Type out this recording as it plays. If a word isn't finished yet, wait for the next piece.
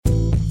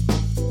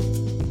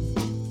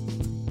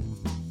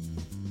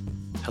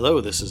Hello,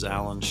 this is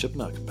Alan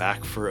Shipnuck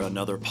back for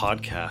another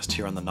podcast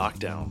here on The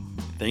Knockdown.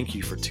 Thank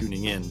you for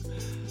tuning in.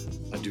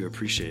 I do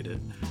appreciate it.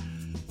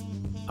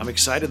 I'm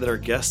excited that our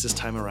guest this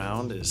time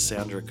around is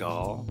Sandra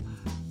Gall.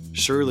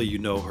 Surely you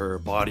know her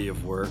body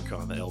of work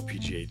on the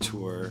LPGA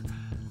Tour,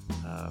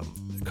 a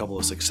couple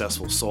of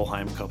successful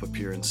Solheim Cup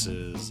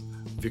appearances,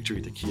 victory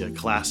at the Kia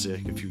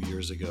Classic a few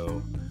years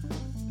ago.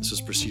 This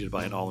was preceded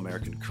by an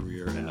All-American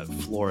career at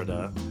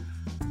Florida.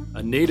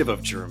 A native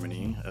of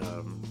Germany,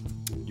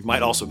 you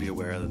might also be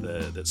aware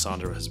that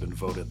Sandra has been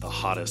voted the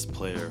hottest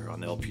player on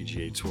the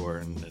LPGA Tour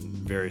in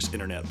various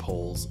internet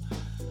polls.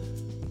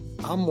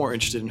 I'm more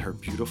interested in her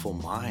beautiful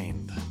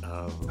mind.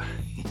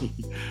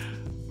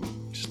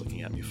 Just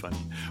looking at me funny.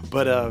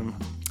 But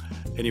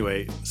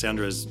anyway,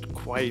 Sandra is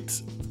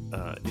quite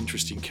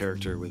interesting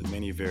character with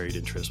many varied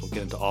interests. We'll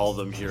get into all of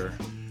them here.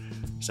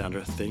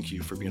 Sandra, thank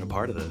you for being a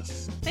part of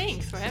this.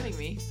 Thanks for having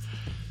me.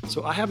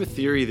 So I have a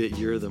theory that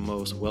you're the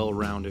most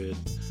well-rounded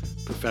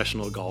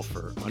professional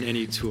golfer on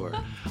any tour.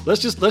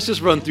 Let's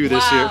just run through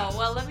this here. Wow.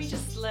 Well, let me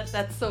just let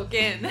that soak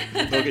in.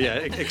 Okay, yeah.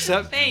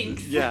 Except.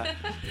 Thanks. Yeah.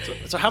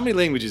 So how many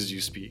languages do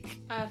you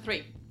speak?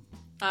 3.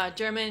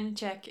 German,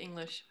 Czech,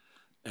 English.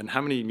 And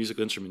how many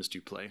musical instruments do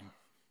you play?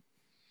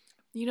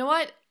 You know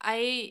what?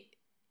 I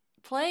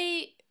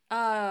play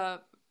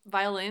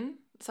violin.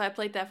 So I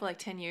played that for like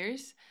 10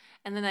 years.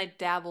 And then I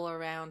dabble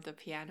around the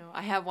piano.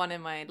 I have one in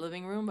my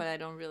living room, but I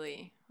don't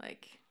really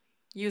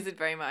use it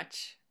very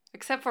much.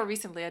 Except for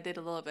recently, I did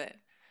a little bit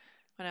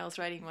when I was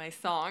writing my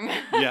song.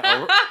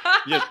 We're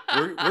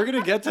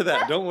gonna get to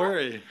that. Don't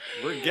worry,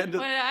 we're getting to.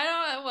 But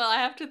I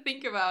have to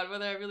think about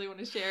whether I really want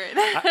to share it.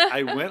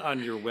 I went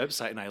on your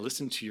website and I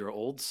listened to your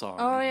old song,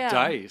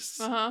 Dice.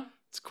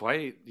 It's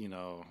quite,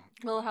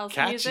 little house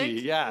catchy.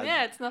 Music. Yeah.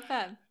 Yeah, it's not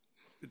bad.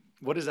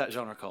 What is that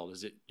genre called?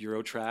 Is it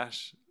Euro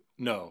trash?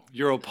 No,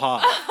 Euro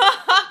pop.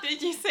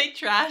 Did you say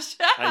trash?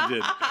 I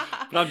did,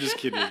 but I'm just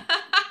kidding.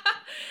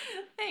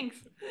 Thanks.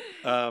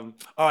 All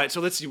right, so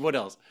let's see what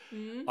else.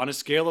 Mm-hmm. On a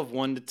scale of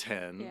 1 to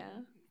 10,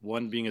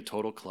 1 being a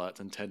total klutz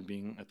and 10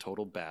 being a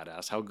total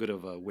badass, how good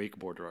of a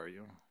wakeboarder are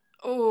you?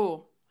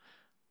 Oh,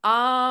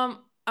 I'm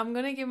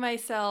gonna give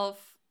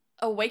myself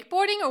a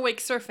wakeboarding or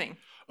wake surfing.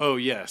 Oh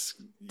yes.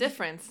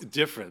 Difference.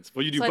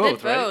 Well, you do so both, I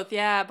did right? both,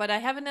 yeah, but I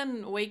haven't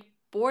done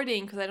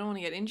wakeboarding because I don't want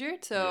to get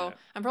injured. So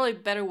I'm probably a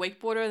better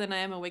wakeboarder than I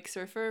am a wake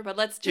surfer. But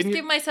let's just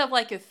give myself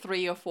like a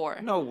 3 or 4.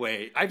 No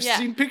way. I've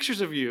seen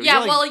pictures of you. Yeah,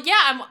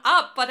 I'm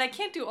up, but I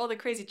can't do all the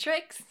crazy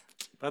tricks.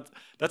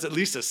 That's at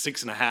least a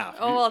 6.5.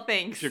 Oh, well,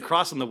 thanks. If you're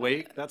crossing the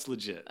wake, that's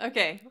legit.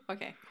 Okay,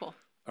 cool.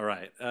 All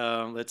right.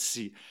 Let's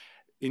see.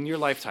 In your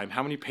lifetime,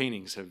 how many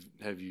paintings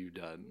have you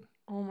done?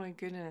 Oh my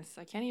goodness,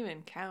 I can't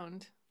even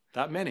count.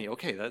 That many?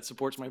 Okay, that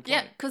supports my point.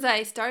 Yeah, because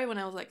I started when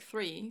I was like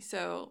 3,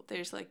 so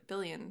there's like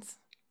billions.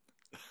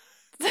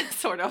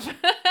 Sort of.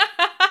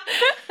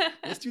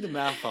 Let's do the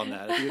math on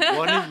that. If you had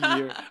 1 a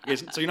year. Okay,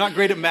 so you're not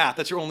great at math.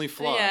 That's your only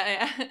flaw.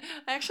 Yeah.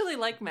 I actually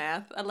like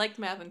math. I liked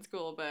math in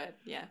school, but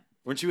yeah.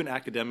 Weren't you an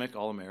academic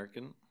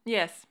All-American?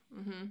 Yes.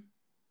 Mm-hmm.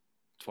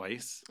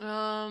 Twice?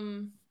 I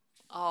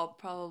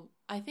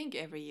think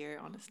every year,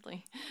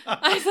 honestly.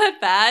 I said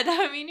bad.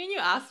 I mean, when you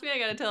asked me, I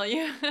gotta tell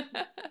you.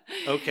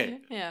 Okay.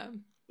 Yeah.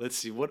 Let's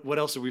see. What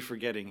else are we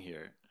forgetting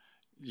here?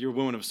 You're a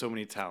woman of so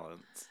many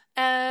talents.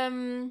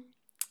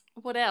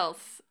 What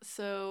else?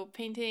 So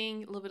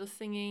painting, a little bit of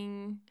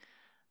singing.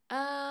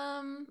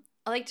 I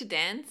like to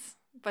dance,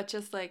 but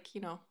just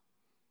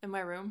in my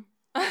room.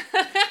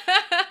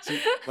 See,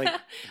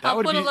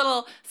 I'll put a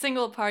little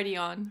single party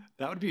on.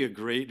 That would be a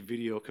great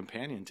video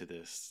companion to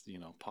this,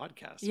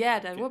 podcast. Yeah,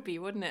 that would be,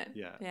 wouldn't it?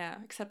 Yeah. Yeah,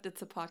 except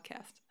it's a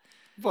podcast.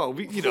 Well,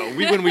 we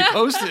when we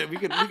post it, we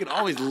can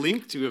always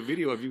link to a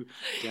video of you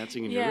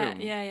dancing in your room.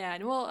 Yeah.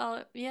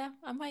 Well,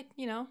 I might,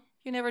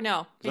 you never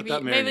know.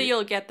 Maybe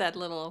you'll get that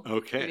little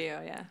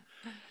video, yeah.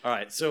 All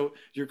right, so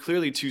you're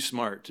clearly too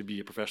smart to be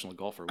a professional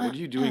golfer. What are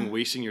you doing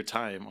wasting your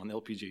time on the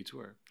LPGA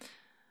Tour?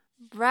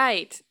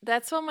 Right.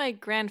 That's what my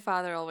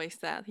grandfather always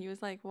said. He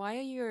was like, why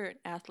are you an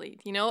athlete?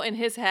 In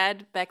his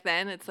head back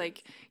then, it's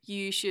like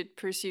you should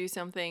pursue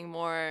something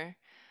more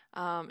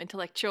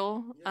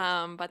intellectual.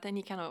 But then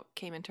he kind of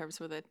came in terms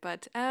with it.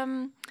 But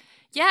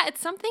it's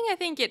something I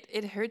think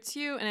it hurts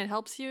you and it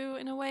helps you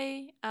in a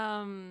way.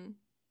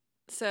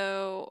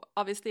 So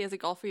obviously as a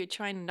golfer, you're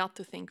trying not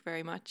to think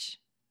very much.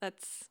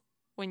 That's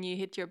when you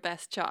hit your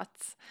best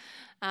shots.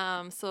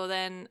 So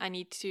then I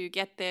need to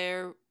get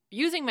there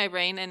using my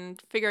brain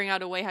and figuring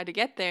out a way how to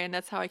get there. And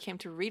that's how I came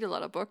to read a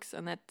lot of books.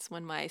 And that's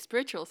when my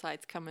spiritual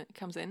side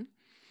comes in.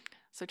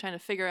 So trying to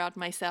figure out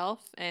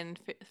myself and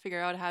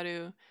figure out how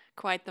to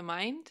quiet the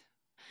mind.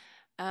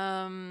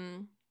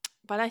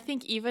 But I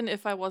think even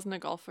if I wasn't a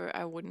golfer,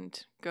 I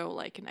wouldn't go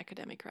like an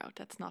academic route.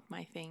 That's not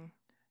my thing.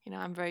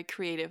 I'm very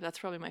creative. That's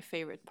probably my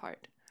favorite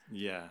part.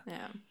 Yeah.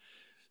 Yeah.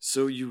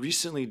 So you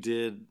recently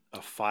did a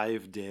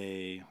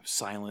 5-day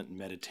silent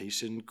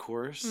meditation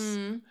course.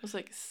 It was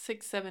like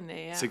 6-7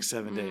 day. Yeah.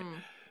 6-7 day.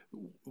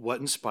 What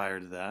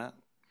inspired that?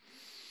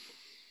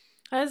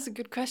 That's a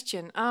good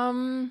question.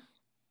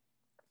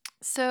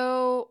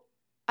 So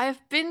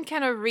I've been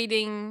kind of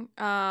reading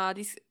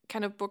these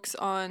kind of books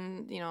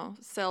on,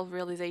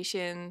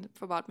 self-realization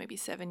for about maybe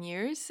 7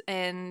 years.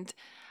 And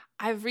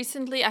I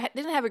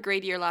didn't have a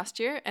great year last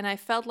year, and I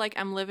felt like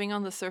I'm living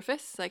on the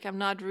surface. Like I'm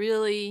not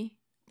really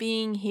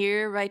being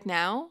here right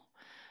now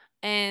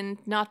and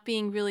not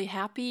being really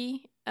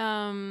happy.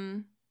 I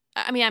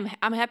mean,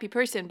 I'm a happy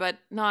person, but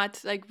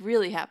not like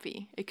really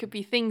happy. It could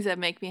be things that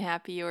make me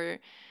happy,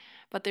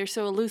 but they're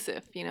so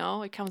elusive,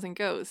 it comes and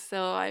goes.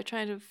 So I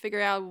tried to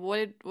figure out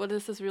what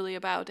is this really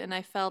about, and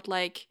I felt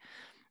like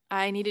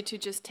I needed to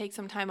just take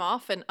some time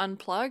off and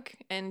unplug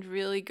and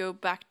really go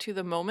back to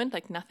the moment,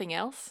 like nothing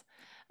else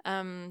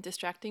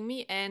distracting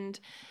me. And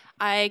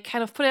I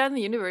kind of put it out in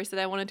the universe that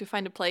I wanted to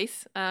find a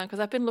place because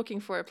I've been looking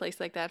for a place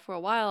like that for a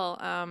while.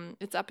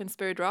 It's up in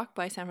Spirit Rock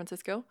by San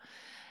Francisco.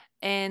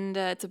 And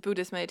it's a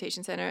Buddhist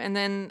meditation center. And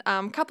then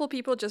a couple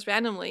people just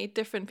randomly,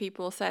 different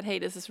people said, hey,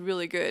 this is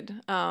really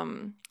good.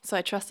 So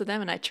I trusted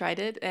them and I tried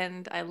it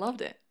and I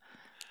loved it.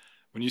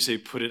 When you say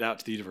put it out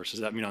to the universe,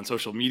 does that mean on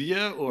social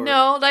media or?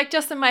 No, like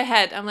just in my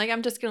head. I'm like,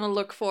 I'm just going to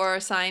look for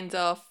signs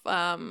of,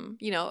 a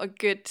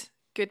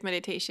good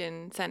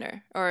meditation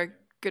center or a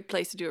good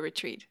place to do a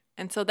retreat.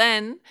 And so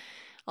then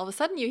all of a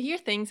sudden you hear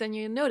things and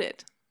you note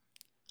it.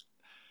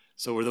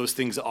 So were those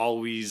things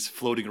always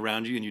floating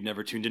around you and you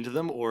never tuned into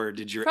them, or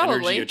did your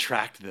Probably. energy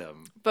attract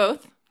them?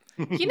 Both.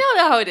 You know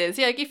how it is.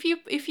 Yeah, like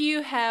if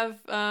you have,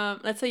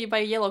 let's say you buy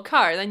a yellow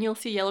car, then you'll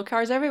see yellow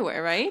cars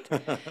everywhere, right?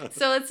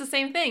 So it's the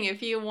same thing.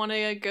 If you want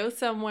to go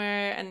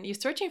somewhere and you're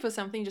searching for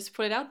something, just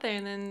put it out there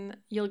and then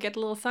you'll get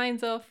little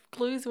signs of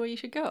clues where you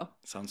should go.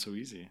 Sounds so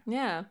easy.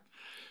 Yeah.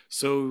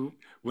 So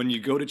when you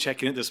go to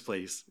check in at this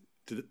place,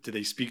 do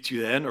they speak to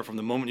you then, or from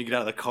the moment you get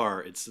out of the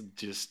car, it's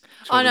just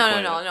totally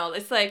quiet? No.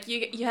 It's like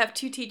you have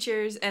 2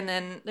 teachers and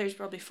then there's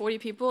probably 40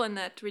 people in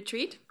that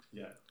retreat.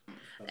 Yeah.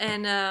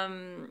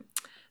 And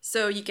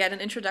so you get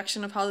an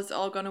introduction of how this is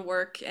all going to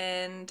work,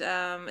 and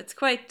it's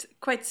quite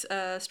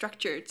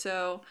structured.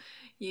 So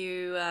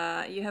you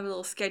have a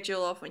little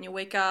schedule of when you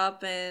wake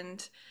up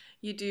and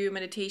you do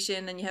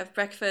meditation, and you have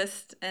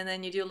breakfast, and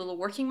then you do a little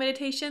working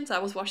meditation. So I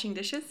was washing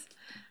dishes.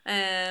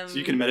 So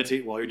you can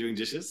meditate while you're doing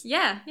dishes?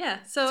 Yeah.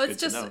 So That's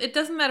it's just, it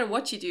doesn't matter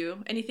what you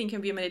do. Anything can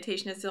be a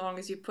meditation as long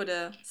as you put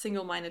a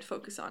single-minded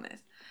focus on it.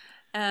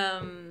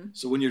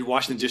 So when you're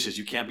washing the dishes,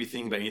 you can't be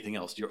thinking about anything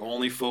else. You're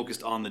only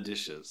focused on the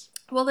dishes.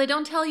 Well, they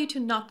don't tell you to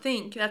not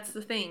think. That's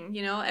the thing.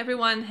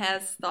 Everyone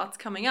has thoughts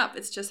coming up.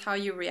 It's just how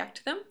you react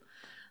to them.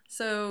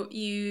 So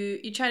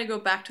you try to go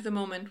back to the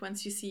moment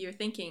once you see you're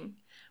thinking,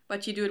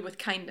 but you do it with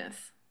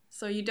kindness.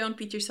 So you don't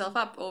beat yourself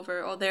up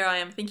over, oh, there I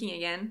am thinking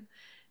again.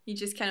 You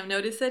just kind of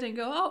notice it and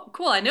go, oh,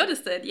 cool, I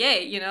noticed it.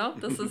 Yay,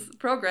 this is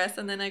progress.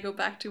 And then I go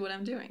back to what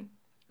I'm doing.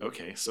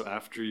 Okay, so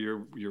after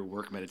your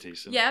work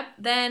meditation. Yeah,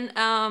 then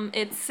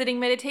it's sitting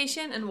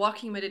meditation and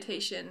walking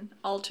meditation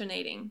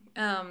alternating.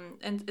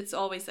 And it's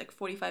always like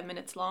 45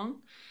 minutes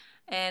long.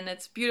 And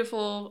it's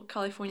beautiful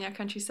California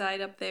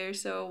countryside up there,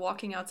 so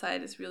walking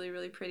outside is really,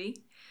 really pretty.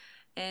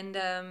 And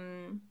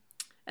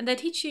they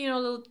teach you,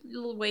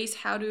 little ways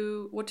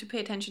what to pay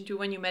attention to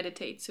when you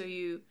meditate. So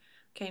you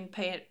can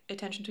pay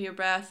attention to your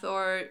breath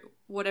or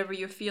whatever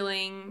you're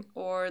feeling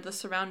or the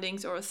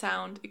surroundings or a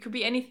sound. It could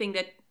be anything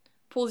that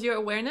pulls your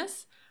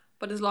awareness,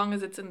 but as long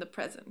as it's in the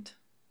present.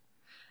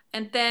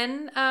 And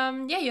then,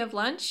 you have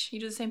lunch. You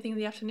do the same thing in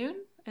the afternoon.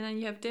 And then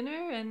you have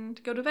dinner and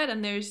go to bed.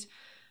 And there's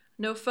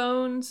no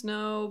phones,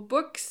 no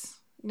books,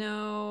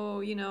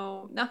 no,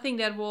 nothing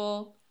that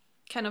will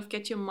kind of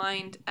get your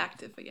mind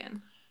active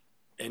again.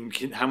 And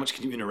how much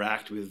can you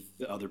interact with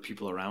the other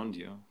people around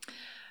you?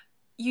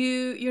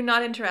 You're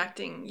not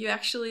interacting. You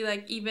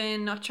actually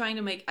even not trying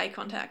to make eye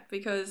contact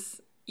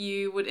because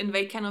you would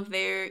invade kind of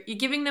you're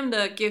giving them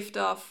the gift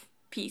of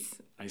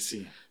peace. I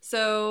see.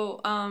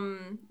 So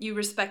you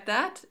respect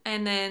that,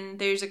 and then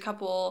there's a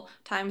couple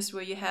times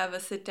where you have a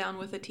sit down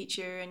with a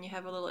teacher and you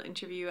have a little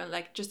interview and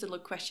just a little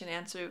question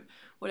answer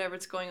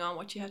whatever's going on,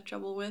 what you have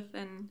trouble with.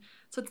 And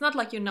so it's not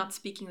like you're not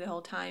speaking the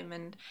whole time.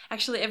 And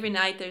actually every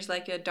night there's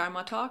a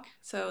Dharma talk,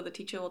 so the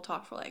teacher will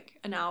talk for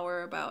an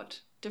hour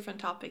about different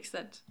topics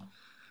that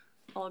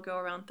all go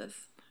around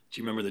this. Do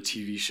you remember the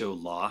TV show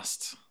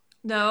Lost?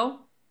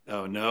 No.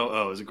 Oh, no.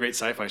 Oh, it was a great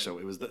sci-fi show.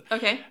 It was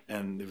Okay.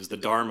 And it was the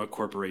Dharma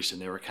Corporation.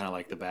 They were kind of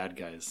like the bad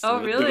guys.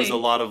 So really? There was a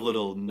lot of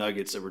little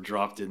nuggets that were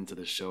dropped into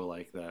the show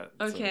like that.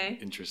 Okay.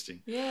 So,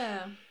 interesting.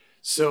 Yeah.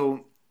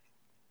 So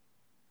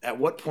at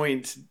what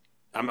point,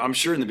 I'm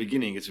sure in the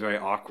beginning it's very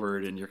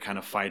awkward and you're kind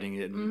of fighting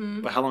it.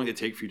 Mm-hmm. But how long did it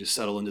take for you to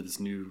settle into this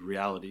new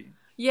reality?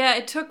 Yeah,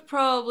 it took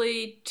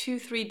probably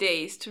 2-3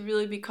 days to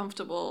really be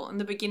comfortable. In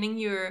the beginning,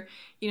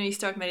 you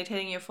start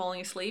meditating, you're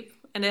falling asleep.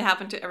 And it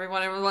happened to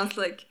everyone. Everyone's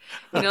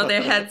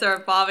their heads are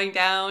bobbing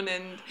down.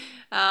 And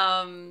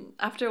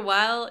after a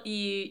while,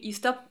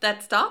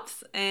 that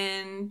stops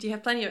and you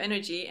have plenty of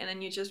energy. And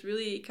then you're just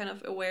really kind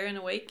of aware and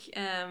awake.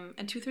 And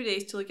 2-3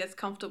 days till it gets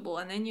comfortable.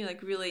 And then you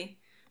really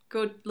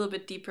go a little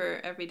bit deeper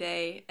every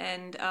day.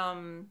 And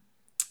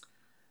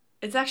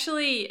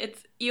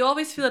you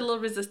always feel a little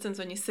resistance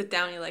when you sit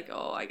down. You're like,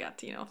 oh, I got,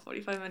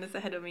 45 minutes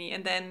ahead of me.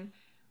 And then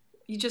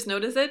you just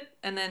notice it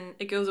and then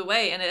it goes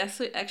away, and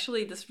it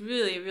actually this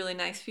really, really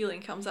nice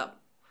feeling comes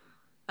up.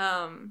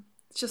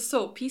 It's just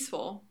so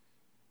peaceful,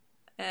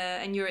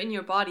 and you're in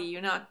your body,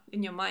 you're not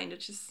in your mind.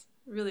 It's just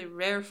really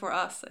rare for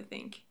us, I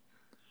think.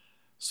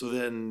 So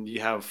then you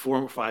have 4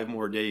 or 5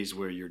 more days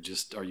where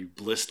are you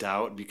blissed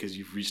out because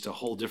you've reached a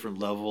whole different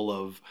level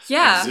of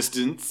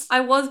existence? I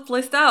was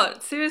blissed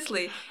out,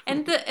 seriously.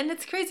 And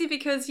it's crazy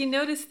because you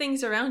notice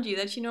things around you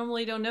that you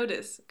normally don't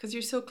notice because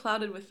you're so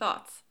clouded with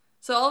thoughts.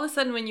 So all of a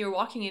sudden when you're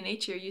walking in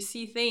nature, you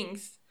see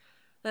things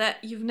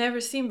that you've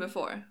never seen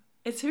before.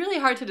 It's really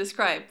hard to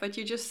describe, but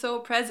you're just so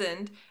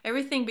present.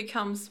 Everything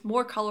becomes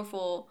more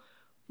colorful,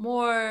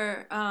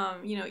 more,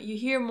 you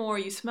hear more,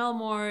 you smell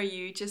more,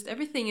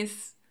 everything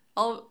is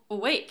all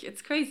awake.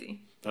 It's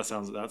crazy. That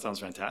sounds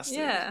fantastic.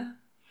 Yeah.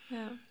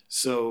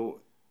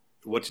 So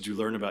what did you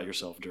learn about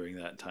yourself during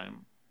that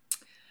time?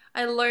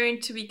 I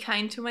learned to be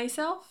kind to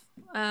myself,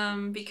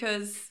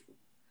 because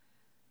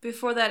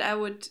before that I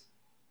would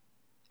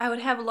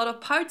have a lot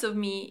of parts of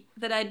me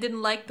that I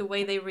didn't like the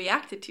way they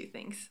reacted to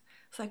things.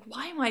 It's like,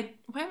 why am I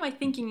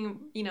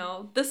thinking,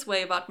 this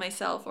way about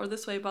myself or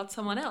this way about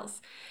someone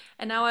else?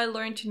 And now I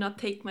learned to not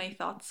take my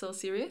thoughts so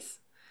serious.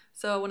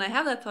 So when I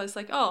have that thought, it's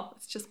like, oh,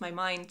 it's just my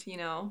mind,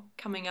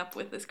 coming up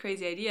with this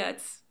crazy idea.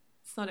 It's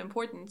not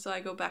important. So I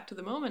go back to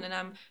the moment and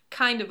I'm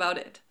kind about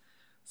it.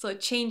 So it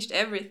changed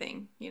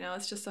everything.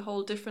 It's just a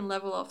whole different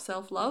level of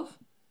self-love.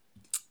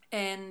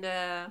 And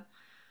I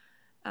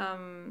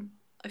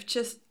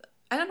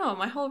don't know,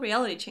 my whole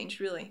reality changed,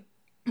 really.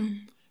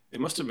 It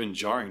must have been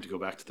jarring to go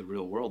back to the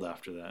real world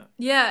after that.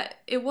 Yeah,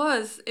 it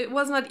was. It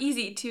was not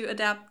easy to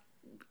adapt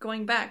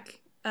going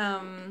back.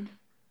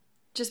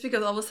 Just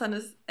because all of a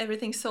sudden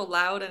everything's so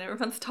loud and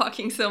everyone's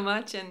talking so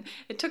much, and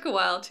it took a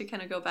while to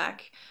kind of go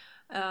back.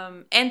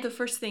 And the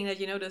first thing that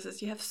you notice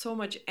is you have so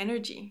much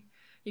energy.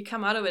 You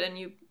come out of it and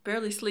you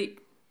barely sleep.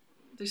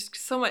 There's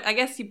so much, I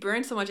guess you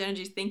burn so much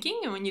energy thinking,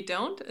 and when you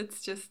don't, it's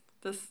just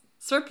this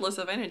surplus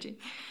of energy.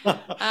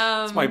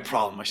 That's my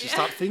problem. I should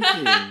stop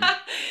thinking.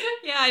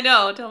 Yeah, I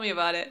know. Tell me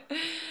about it.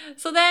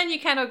 So then you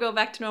kind of go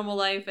back to normal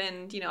life,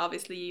 and,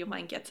 obviously your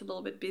mind gets a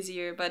little bit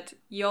busier, but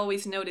you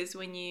always notice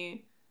when you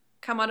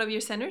come out of your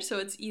center, so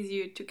it's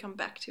easier to come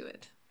back to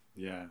it.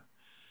 Yeah.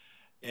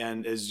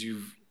 And as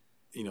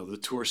the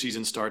tour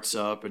season starts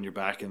up and you're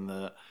back in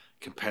the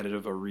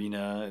competitive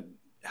arena,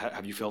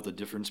 have you felt a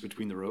difference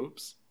between the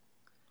ropes?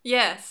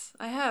 Yes,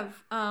 I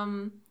have.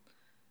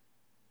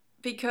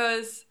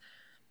 Because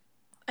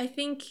I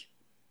think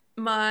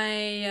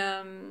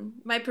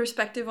my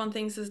perspective on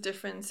things is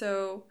different.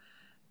 So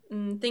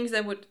things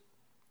that would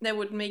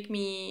make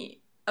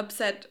me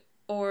upset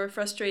or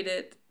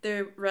frustrated,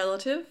 they're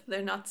relative.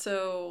 They're not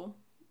so,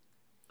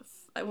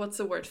 what's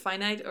the word,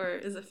 finite, or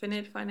is it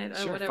finite or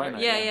sure, whatever?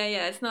 Finite,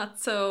 yeah. It's not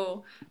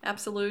so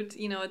absolute.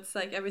 It's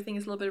like everything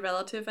is a little bit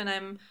relative, and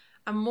I'm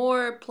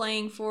more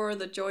playing for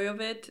the joy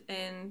of it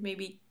and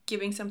maybe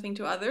giving something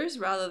to others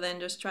rather than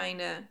just trying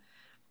to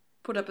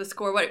put up a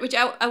score, which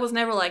I was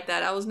never like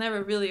that. I was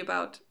never really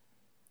about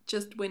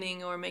just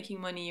winning or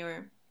making money,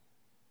 or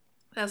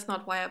that's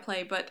not why I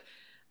play. But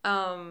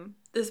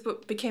this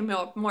became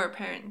more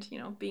apparent,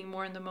 being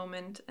more in the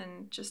moment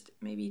and just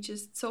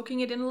soaking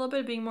it in a little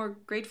bit, being more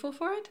grateful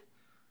for it,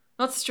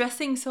 not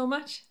stressing so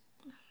much.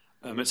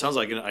 It sounds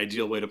like an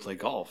ideal way to play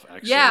golf,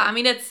 actually. Yeah, I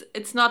mean,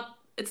 it's not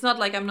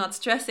like I'm not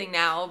stressing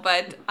now,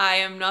 but I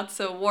am not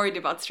so worried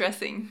about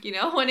stressing.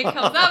 When it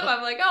comes up,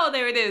 I'm like, oh,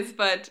 there it is.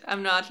 But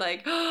I'm not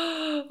like,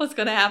 oh, what's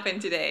going to happen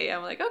today?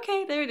 I'm like,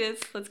 okay, there it is.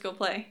 Let's go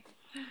play.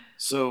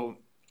 So,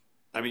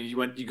 I mean,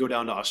 you go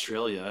down to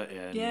Australia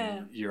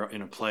and you're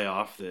in a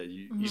playoff that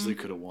you easily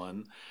could have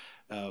won.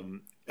 I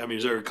mean,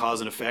 is there a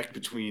cause and effect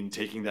between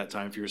taking that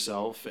time for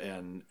yourself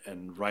and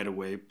right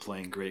away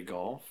playing great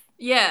golf?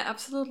 Yeah,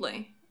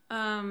 absolutely.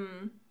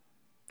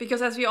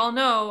 Because as we all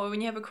know,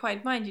 when you have a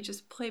quiet mind, you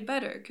just play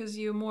better because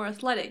you're more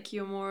athletic,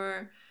 you're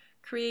more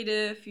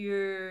creative,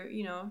 you're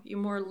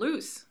more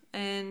loose.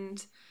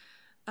 And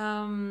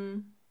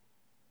the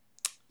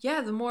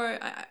more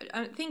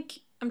I think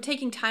I'm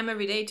taking time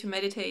every day to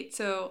meditate,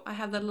 so I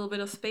have that little bit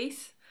of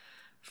space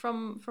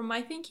from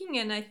my thinking,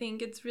 and I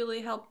think it's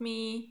really helped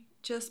me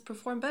just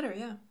perform better.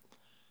 Yeah.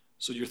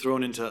 So you're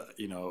thrown into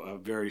a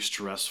very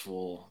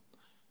stressful,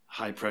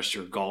 high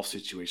pressure golf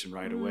situation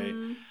right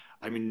away.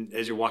 I mean,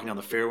 as you're walking down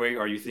the fairway,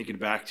 are you thinking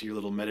back to your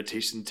little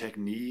meditation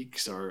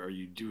techniques, or are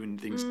you doing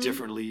things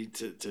differently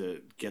to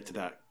get to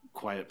that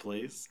quiet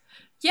place?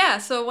 Yeah,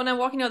 so when I'm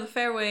walking down the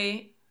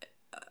fairway,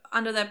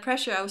 under that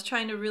pressure, I was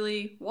trying to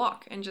really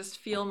walk and just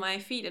feel my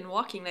feet and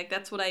walking. Like,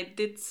 that's what I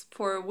did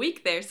for a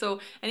week there. So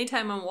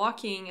anytime I'm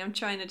walking, I'm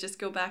trying to just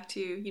go back to,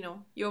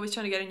 you're always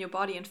trying to get in your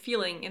body and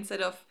feeling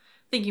instead of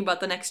thinking about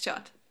the next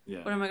shot.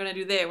 Yeah. What am I going to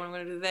do there? What am I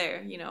going to do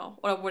there?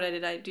 What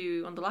did I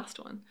do on the last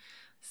one?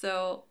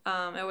 So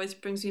it always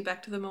brings me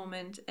back to the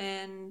moment.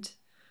 And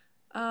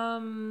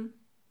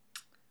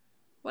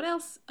what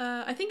else?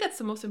 I think that's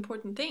the most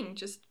important thing,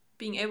 just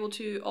being able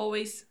to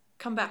always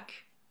come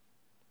back.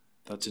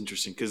 That's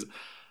interesting, because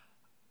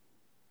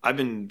I've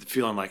been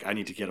feeling like I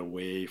need to get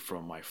away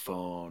from my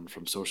phone,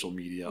 from social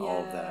media,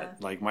 all of Yeah.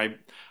 that. Like my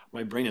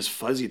brain is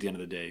fuzzy at the end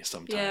of the day Yeah,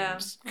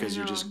 sometimes I because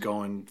you're know. just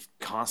going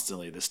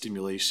constantly, the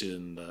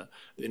stimulation, the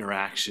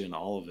interaction,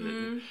 all of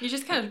it. You're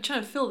just kind of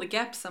trying to fill the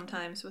gaps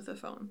sometimes with the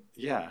phone.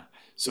 Yeah.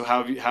 So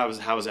how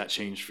has that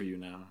changed for you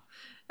now?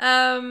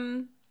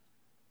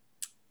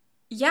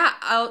 Yeah,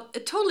 I'll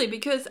totally,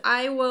 because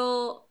I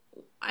will.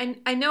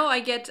 I know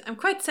I'm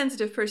quite a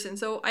sensitive person,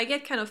 so I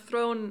get kind of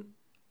thrown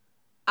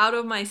out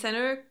of my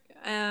center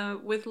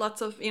with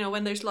lots of,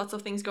 when there's lots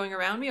of things going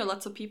around me or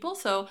lots of people.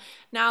 So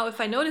now if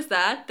I notice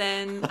that,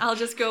 then I'll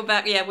just go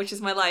back. Yeah, which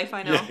is my life.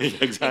 I know. Yeah,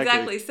 exactly.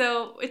 Exactly.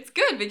 So it's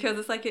good because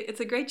it's like it's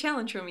a great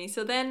challenge for me.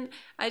 So then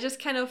I just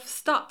kind of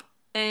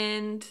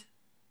and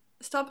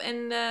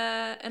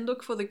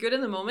look for the good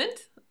in the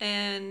moment,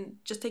 and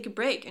just take a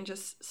break and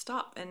just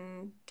stop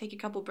and take a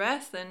couple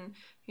breaths and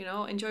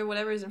enjoy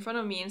whatever is in front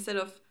of me, instead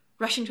of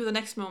rushing to the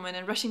next moment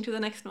and rushing to the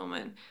next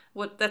moment.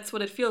 That's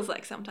what it feels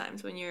like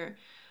sometimes when you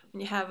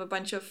have a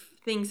bunch of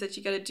things that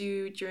you got to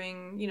do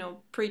during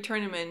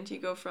pre-tournament. You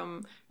go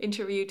from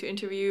interview to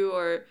interview,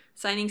 or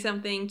signing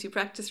something, to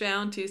practice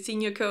round, to seeing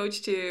your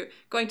coach, to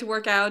going to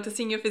work out, to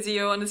seeing your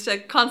physio, and it's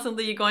like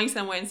constantly you're going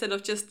somewhere, instead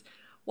of just,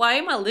 why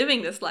am I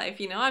living this life?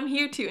 I'm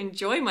here to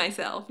enjoy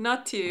myself,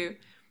 not to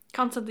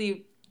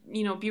constantly,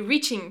 be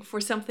reaching for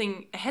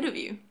something ahead of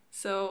you.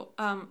 So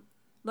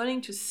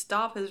learning to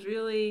stop has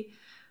really,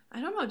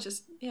 I don't know,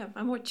 just, yeah,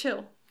 I'm more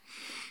chill.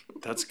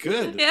 That's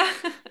good. Yeah.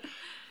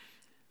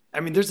 I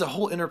mean, there's a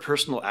whole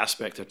interpersonal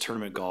aspect of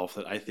tournament golf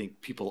that I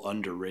think people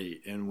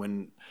underrate. And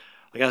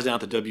like I was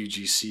down at the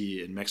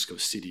WGC in Mexico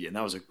City, and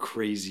that was a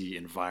crazy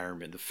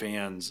environment. The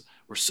fans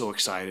were so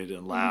excited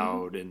and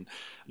loud, and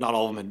not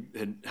all of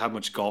them had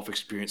much golf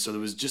experience, so there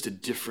was just a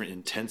different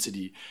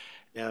intensity.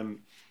 And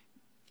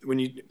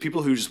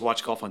people who just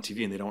watch golf on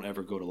TV and they don't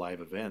ever go to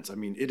live events, I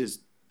mean,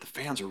 the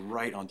fans are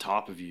right on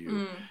top of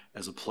you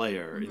as a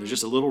player. There's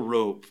just a little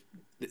rope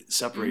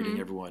separating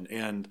everyone,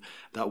 and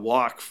that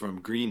walk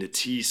from green to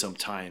tee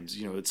sometimes,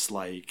 it's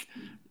like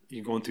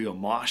you're going through a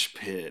mosh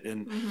pit.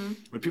 And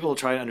when people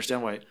try to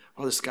understand why,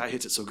 this guy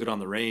hits it so good on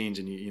the range,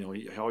 and he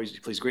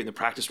plays great in the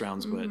practice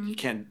rounds, but he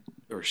can't,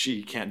 or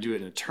she can't do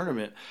it in a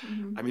tournament.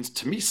 I mean,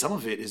 to me, some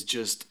of it is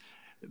just,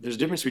 there's a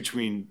difference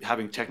between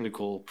having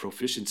technical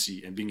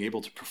proficiency and being able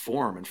to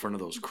perform in front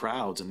of those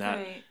crowds and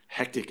that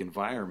hectic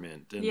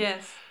environment. And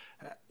yes.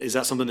 Is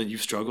that something that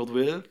you've struggled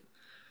with?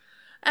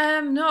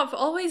 No, I've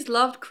always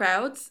loved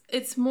crowds.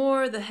 It's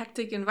more the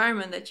hectic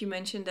environment that you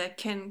mentioned that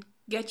can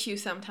get you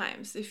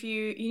sometimes. If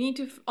you need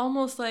to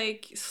almost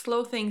like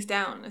slow things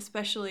down,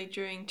 especially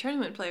during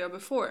tournament play or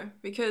before,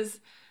 because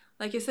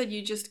like I said,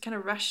 you just kind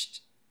of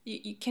rushed.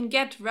 You can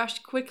get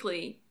rushed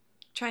quickly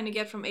trying to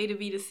get from A to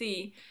B to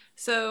C.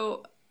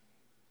 So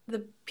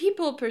the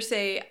people per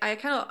se, I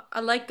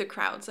like the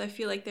crowds. I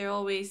feel like they're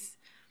always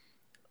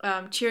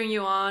cheering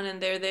you on,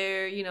 and they're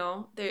there,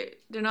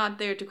 they're not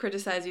there to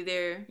criticize you.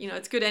 They're,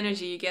 it's good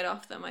energy you get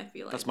off them, I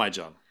feel like. That's my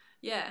job.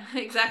 Yeah,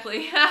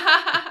 exactly.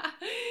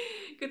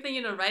 Good thing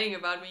you're not writing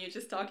about me, you're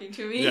just talking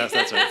to me. Yes,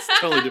 that's right.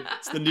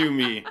 It's the new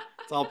me.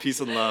 It's all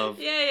peace and love.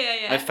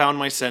 Yeah. I found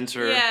my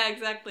center. Yeah,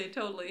 exactly,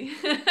 totally.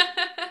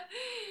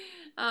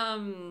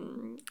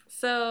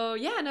 So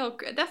yeah, no,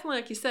 definitely,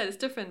 like you said, it's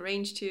different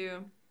range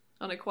to,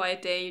 on a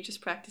quiet day, you're just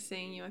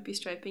practicing, you might be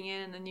striping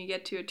in, and then you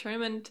get to a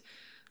tournament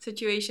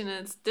situation,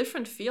 and it's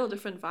different feel,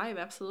 different vibe,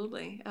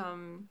 absolutely.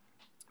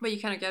 But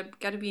you kind of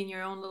got to be in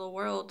your own little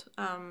world.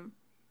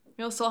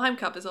 Solheim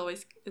Cup is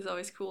always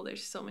cool.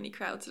 There's so many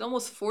crowds. It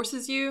almost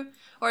forces you,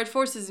 or it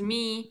forces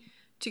me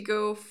to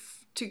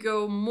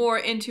go more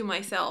into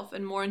myself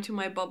and more into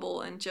my bubble,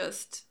 and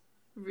just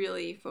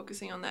really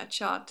focusing on that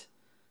shot,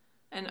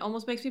 and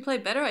almost makes me play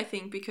better, I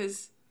think,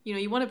 because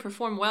you want to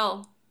perform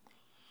well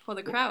for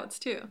the crowds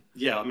too.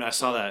 Yeah, I mean, I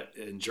saw that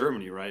in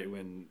Germany, right?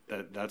 When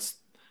that's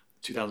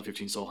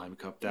 2015 Solheim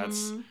Cup.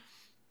 That's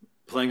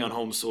playing on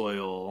home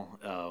soil,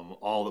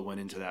 all that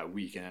went into that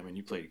week. And I mean,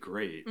 you played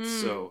great.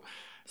 So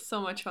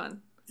much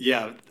fun.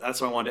 Yeah,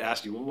 that's why I wanted to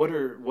ask you. What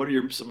are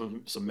your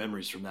some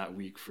memories from that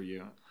week for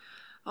you?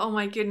 Oh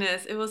my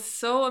goodness, it was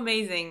so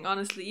amazing.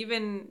 Honestly,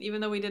 even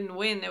though we didn't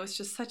win, it was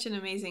just such an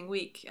amazing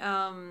week.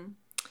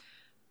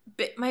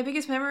 But my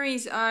biggest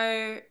memories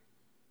are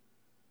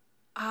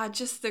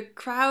just the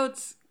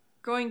crowds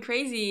going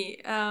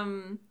crazy.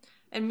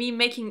 And me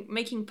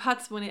making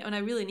putts when I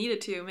really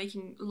needed to,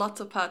 making lots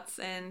of putts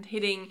and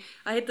hitting.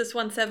 I hit this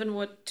 1-7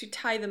 wood to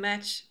tie the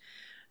match.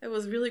 It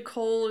was really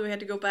cold. We had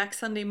to go back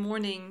Sunday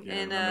morning,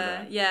 and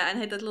and I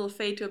hit that little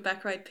fade to a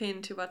back right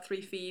pin to about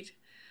 3 feet,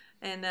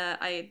 and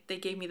they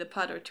gave me the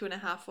putt, or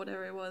 2.5,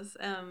 whatever it was.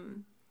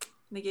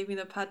 They gave me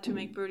the putt to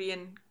make birdie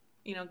and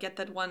get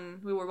that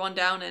one. We were 1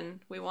 down and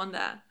we won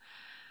that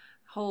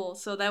hole.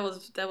 So that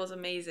was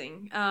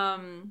amazing.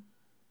 And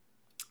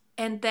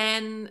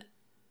then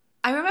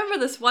I remember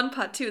this one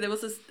putt too.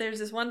 There's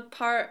this one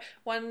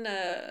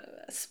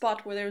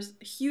spot where there's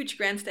huge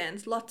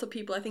grandstands, lots of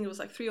people. I think it was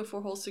like 3 or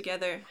 4 holes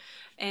together,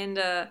 and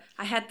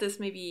I had this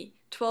maybe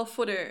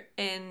 12-footer,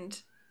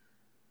 and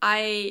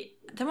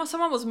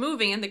someone was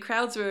moving and the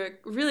crowds were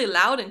really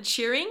loud and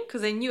cheering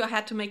because they knew I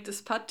had to make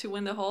this putt to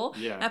win the hole.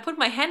 Yeah. And I put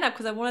my hand up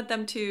because I wanted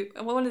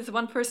this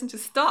one person to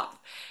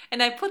stop.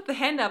 And I put the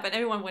hand up and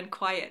everyone went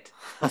quiet.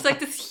 It was like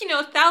this,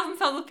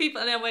 thousands of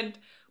people. And I went,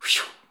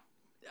 whew.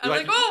 I'm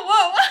like, oh,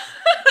 whoa,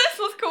 this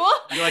was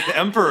cool. You're like the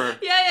emperor.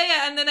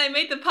 Yeah. And then I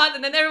made the putt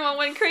and then everyone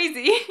went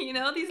crazy.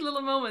 These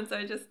little moments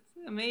are just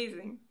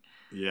amazing.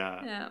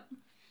 Yeah. Yeah.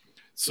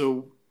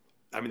 So,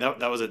 I mean, that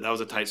was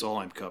a tight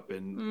Solheim Cup,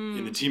 and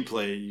in the team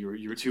play, you were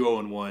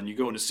 2-0-1. You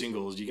go into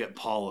singles, you get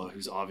Paula,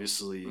 who's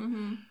obviously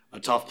a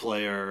tough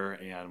player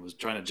and was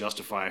trying to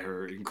justify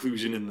her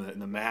inclusion in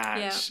the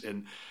match,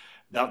 and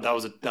that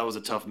was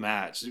a tough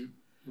match.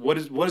 What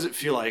does it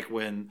feel like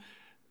when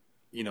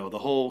the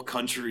whole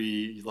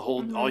country,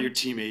 all your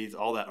teammates,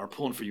 all that are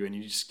pulling for you, and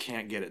you just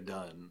can't get it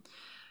done?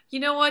 You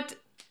know what?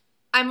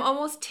 I'm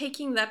almost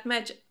taking that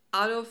match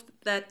out of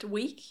that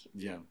week.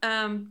 Yeah.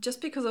 Just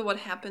because of what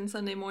happened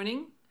Sunday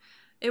morning.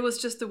 It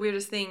was just the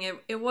weirdest thing.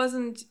 It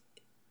wasn't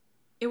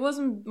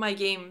my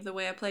game the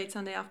way I played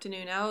Sunday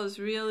afternoon. I was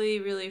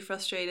really, really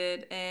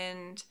frustrated,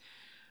 and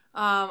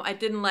I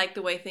didn't like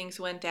the way things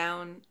went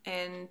down,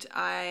 and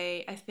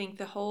I think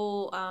the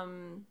whole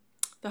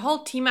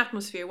team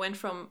atmosphere went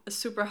from a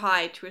super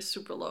high to a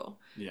super low.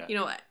 Yeah.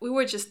 We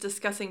were just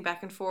discussing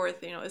back and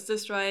forth, is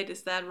this right?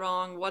 Is that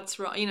wrong? What's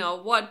wrong?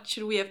 What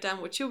should we have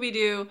done? What should we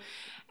do?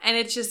 And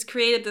it just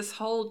created this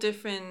whole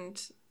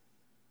different,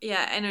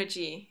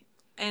 energy.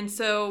 And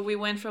so we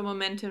went from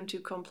momentum to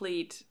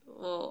complete,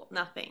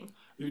 nothing.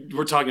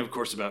 We're talking, of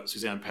course, about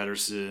Suzanne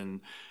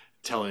Pedersen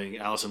telling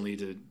Allison Lee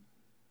to,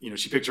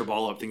 she picked her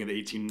ball up thinking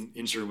the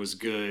 18-incher was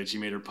good. She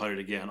made her putt it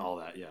again, all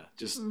that. Yeah.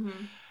 Just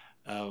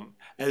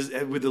as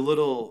with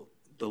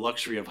the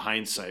luxury of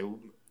hindsight,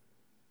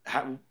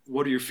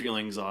 what are your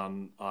feelings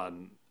on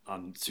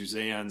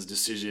Suzanne's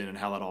decision and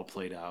how that all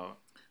played out?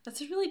 That's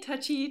a really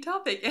touchy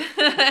topic,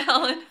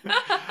 Ellen.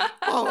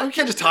 Well, we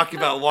can't just talk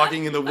about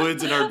walking in the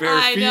woods in our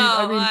bare feet.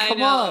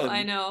 Come on.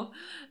 I know.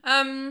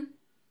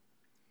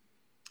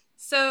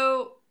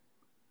 So,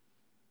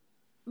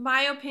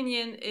 my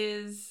opinion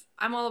is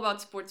I'm all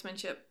about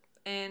sportsmanship.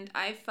 And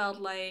I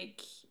felt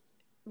like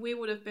we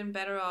would have been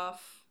better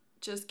off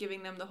just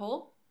giving them the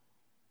hole.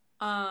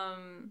 I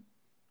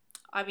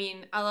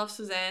love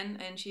Suzanne,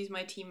 and she's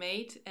my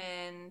teammate.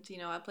 And,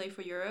 I play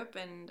for Europe.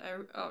 And,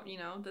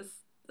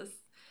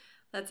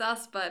 that's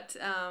us, but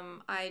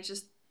I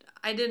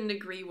didn't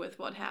agree with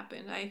what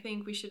happened. I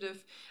think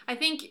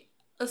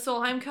a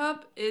Solheim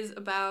Cup is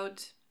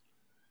about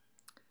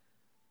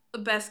the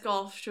best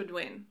golf should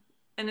win.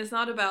 And it's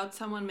not about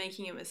someone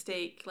making a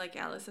mistake like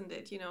Allison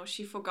did.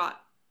 She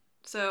forgot.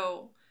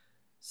 So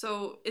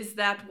is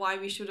that why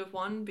we should have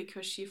won?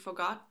 Because she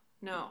forgot?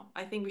 No.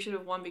 I think we should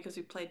have won because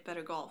we played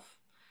better golf.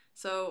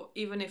 So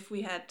even if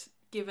we had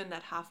given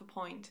that half a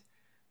point,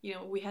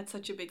 we had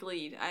such a big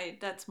lead.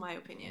 That's my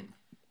opinion.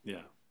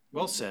 Yeah.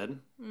 Well said.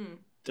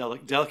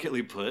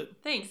 Delicately put.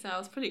 Thanks. I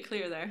was pretty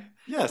clear there.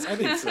 Yes, I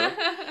think so.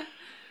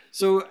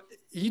 So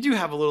you do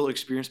have a little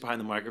experience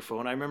behind the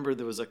microphone. I remember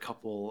there was a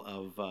couple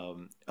of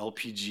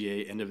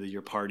LPGA end of the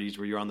year parties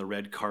where you're on the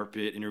red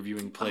carpet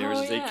interviewing players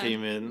as they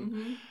came in.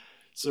 Mm-hmm.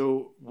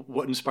 So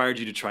what inspired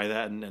you to try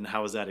that, and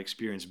how was that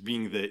experience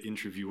being the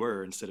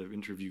interviewer instead of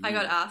interviewee? I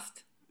got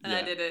asked and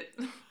I did it.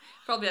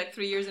 Probably like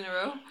 3 years in a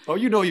row. Oh,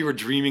 you were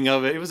dreaming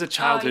of it. It was a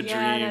childhood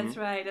dream. Yeah, that's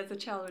right. That's a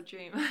childhood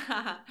dream.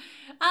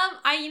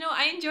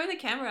 I enjoy the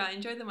camera. I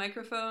enjoy the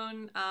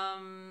microphone.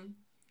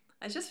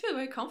 I just feel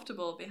very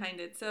comfortable behind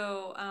it.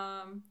 So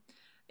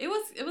it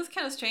was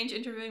kind of strange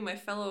interviewing my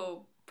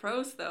fellow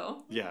pros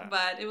though. Yeah.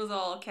 But it was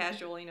all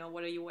casual.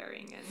 What are you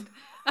wearing? And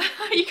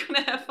are you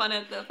gonna have fun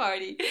at the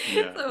party?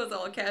 Yeah. So it was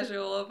all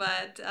casual,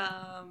 but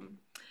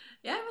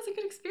it was a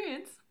good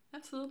experience.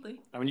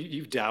 Absolutely.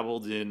 You've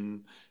dabbled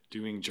in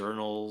doing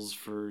journals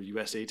for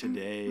USA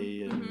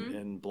Today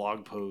and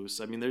blog posts.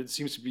 There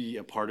seems to be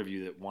a part of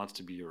you that wants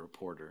to be a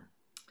reporter.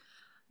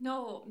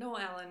 No,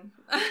 Alan.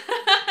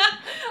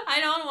 I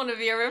don't want to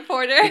be a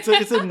reporter.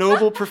 It's a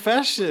noble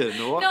profession.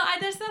 No,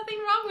 there's nothing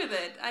wrong with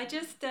it. I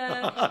just,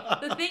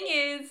 the thing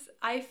is,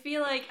 I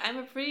feel like I'm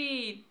a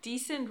pretty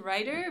decent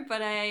writer,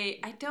 but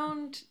I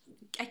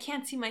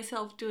can't see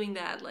myself doing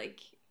that like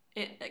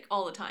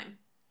all the time.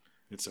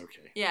 It's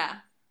okay. Yeah.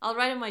 I'll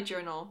write in my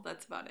journal.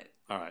 That's about it.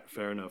 All right,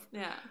 fair enough.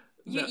 Yeah.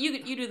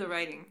 You do the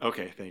writing.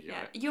 Okay, thank you.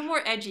 Yeah. You're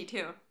more edgy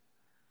too.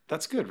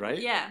 That's good, right?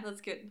 Yeah,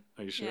 that's good.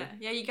 Are you sure?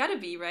 Yeah, you gotta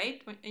be,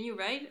 right? And you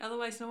write,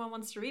 otherwise no one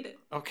wants to read it.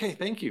 Okay,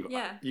 thank you.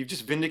 Yeah. You've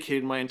just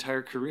vindicated my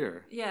entire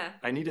career. Yeah.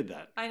 I needed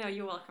that. I know,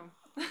 you're welcome.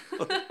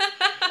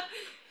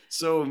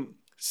 So,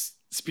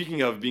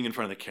 speaking of being in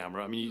front of the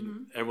camera,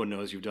 everyone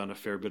knows you've done a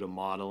fair bit of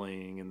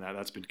modeling, and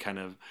that's been kind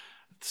of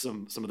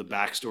some of the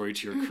backstory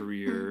to your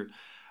career.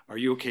 Are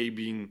you okay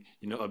being,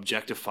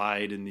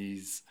 objectified in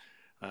these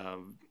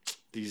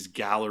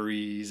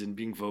galleries and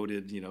being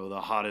voted, the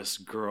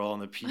hottest girl on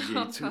the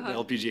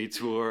LPGA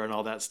tour and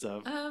all that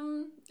stuff?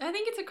 I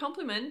think it's a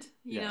compliment.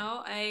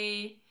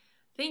 I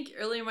think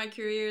early in my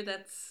career,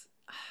 that's,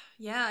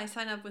 yeah, I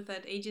signed up with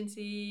that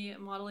agency,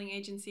 modeling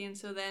agency, and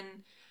so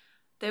then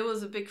there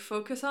was a big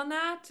focus on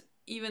that,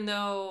 even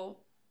though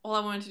all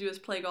I wanted to do was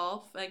play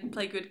golf, like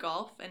play good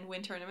golf and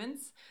win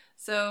tournaments.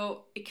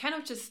 So it kind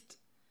of just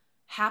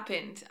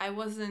happened. I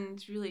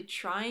wasn't really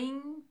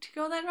trying to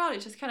go that route.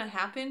 It just kind of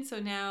happened. So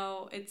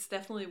now it's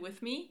definitely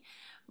with me.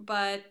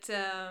 But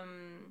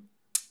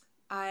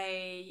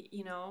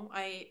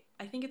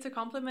I think it's a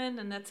compliment,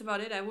 and that's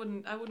about it. I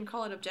wouldn't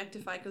call it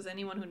objectify, because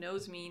anyone who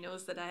knows me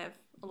knows that I have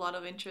a lot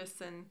of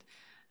interests, and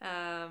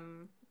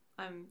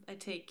I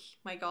take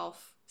my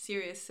golf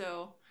serious.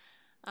 So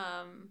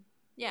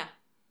yeah.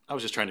 I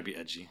was just trying to be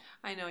edgy.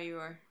 I know you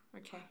are.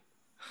 Okay.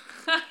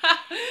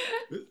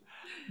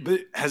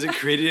 But has it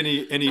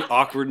created any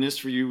awkwardness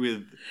for you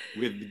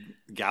with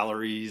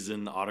galleries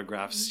and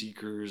autograph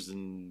seekers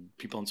and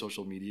people on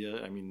social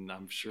media? I mean,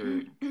 I'm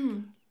sure.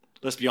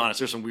 Let's be honest.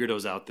 There's some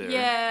weirdos out there.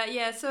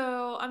 Yeah.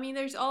 So I mean,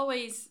 there's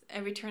always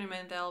every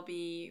tournament there'll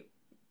be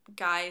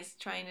guys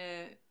trying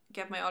to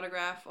get my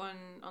autograph on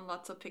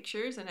lots of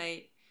pictures, and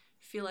I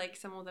feel like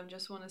some of them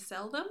just want to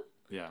sell them.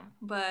 Yeah.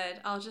 But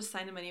I'll just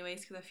sign them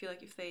anyways, because I feel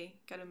like if they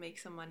gotta make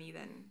some money,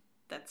 then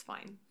that's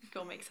fine.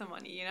 Go make some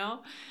money, you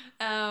know?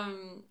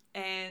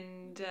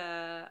 And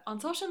on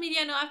social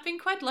media, no, I've been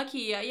quite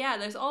lucky. Yeah,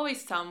 there's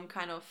always some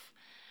kind of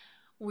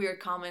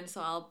weird comments,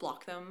 so I'll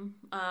block them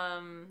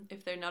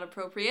if they're not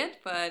appropriate.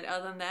 But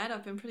other than that,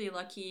 I've been pretty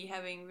lucky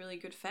having really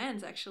good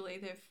fans, actually.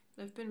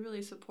 They've been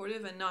really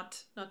supportive and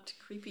not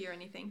creepy or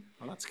anything.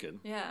 Well, that's good.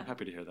 Yeah. I'm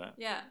happy to hear that.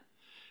 Yeah.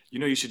 You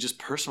know, you should just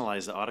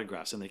personalize the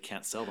autographs, and they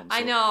can't sell them. So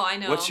I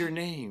know. What's your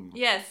name?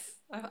 Yes.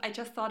 I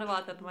just thought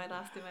about that in my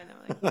last event.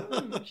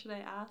 I'm like, should I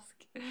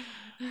ask?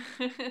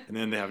 And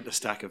then they have a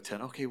stack of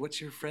 10. Okay,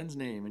 what's your friend's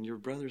name and your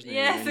brother's name?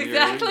 Yes, and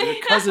exactly.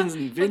 Your cousins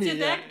and Vinny. What's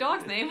your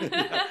dog's name?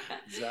 Yeah,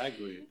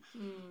 exactly.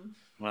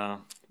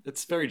 Well,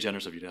 it's very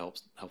generous of you to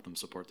help them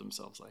support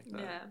themselves like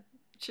that. Yeah,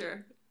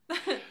 sure.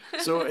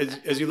 So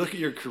as you look at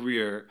your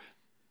career,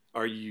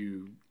 are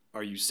you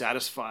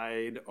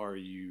satisfied? Are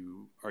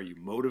you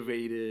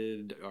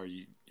motivated? Are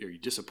you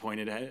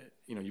disappointed?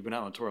 You know, you've been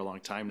out on tour a long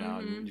time now,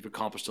 and you've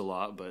accomplished a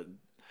lot, but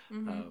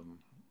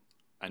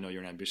I know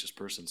you're an ambitious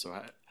person. So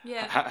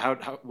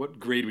how what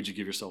grade would you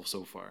give yourself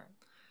so far?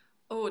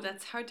 Oh,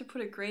 that's hard to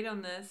put a grade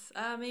on this.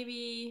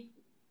 Maybe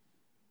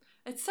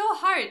it's so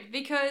hard,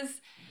 because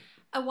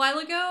a while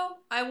ago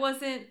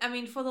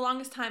for the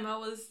longest time I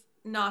was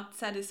not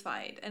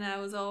satisfied, and I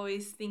was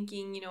always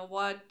thinking, you know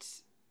what,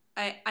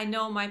 I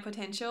know my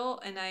potential,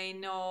 and I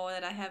know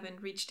that I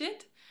haven't reached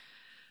it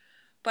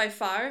by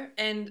far,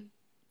 and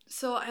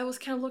so I was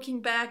kind of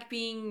looking back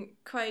being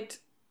quite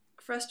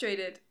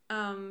frustrated,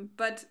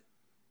 but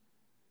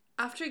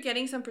after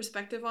getting some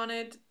perspective on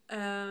it,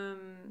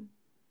 I'm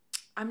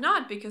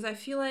not, because I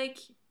feel like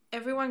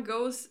everyone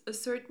goes a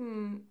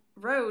certain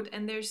road,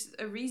 and there's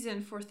a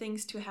reason for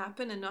things to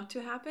happen and not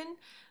to happen.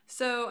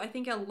 So I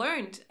think I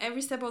learned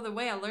every step of the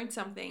way. I learned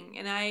something,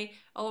 and I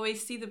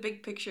always see the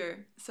big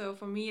picture. So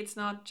for me, it's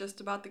not just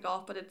about the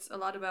golf, but it's a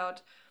lot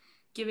about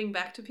giving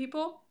back to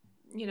people.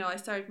 You know, I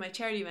started my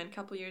charity event a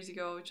couple years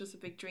ago, which was a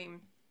big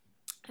dream,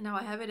 and now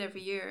I have it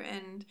every year.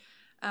 And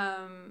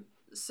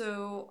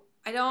so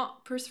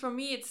for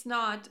me, it's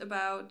not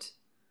about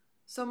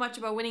so much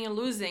about winning and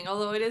losing,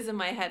 although it is in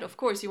my head. Of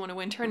course, you want to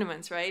win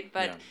tournaments, right?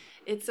 But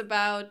it's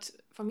about,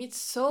 for me, it's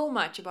so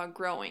much about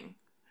growing.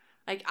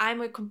 Like, I'm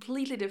a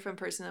completely different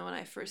person than when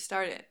I first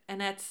started. And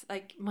that's,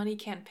 like, money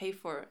can't pay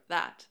for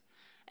that.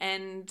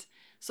 And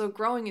so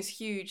growing is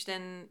huge.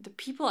 Then the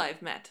people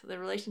I've met, the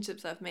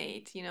relationships I've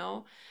made, you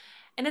know.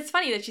 And it's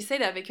funny that you say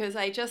that, because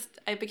I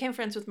became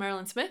friends with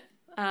Marilyn Smith.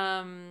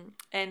 And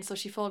so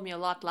she followed me a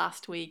lot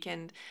last week,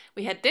 and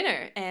we had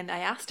dinner, and I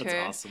asked her.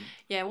 That's awesome.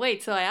 Yeah,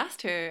 wait. So I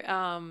asked her,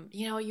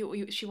 you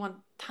know, she won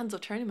tons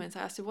of tournaments.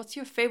 I asked her, what's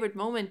your favorite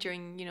moment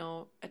during, you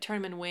know, a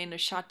tournament win, a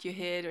shot you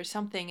hit or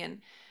something?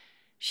 And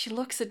she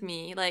looks at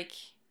me like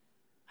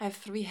I have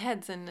 3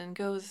 heads, and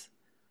goes,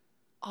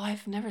 oh,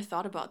 I've never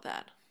thought about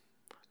that.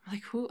 I'm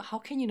like, how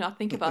can you not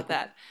think about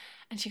that?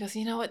 And she goes,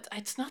 you know,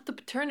 it's not the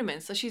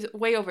tournaments. So she's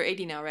way over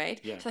 80 now, right?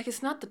 Yeah. She's like,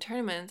 it's not the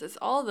tournaments. It's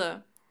all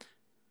the,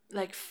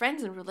 like,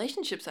 friends and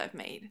relationships I've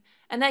made.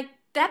 And, like,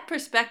 that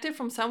perspective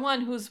from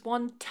someone who's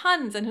won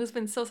tons and who's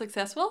been so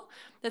successful,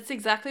 that's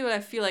exactly what I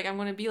feel like I'm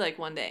going to be like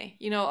one day.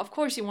 You know, of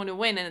course you want to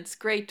win, and it's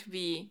great to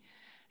be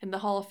in the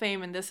Hall of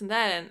Fame and this and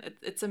that, and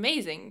it's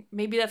amazing.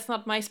 Maybe that's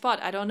not my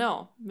spot. I don't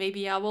know.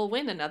 Maybe I will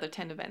win another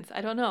 10 events.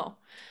 I don't know.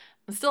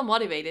 I'm still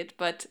motivated,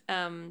 but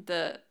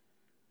the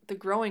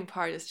growing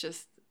part is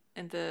just,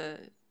 and the,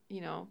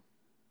 you know,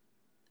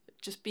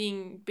 just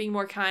being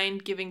more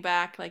kind, giving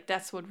back, like,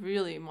 that's what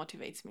really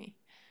motivates me.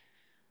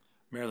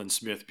 Marilyn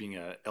Smith being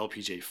a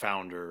LPGA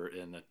founder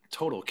and a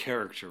total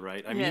character,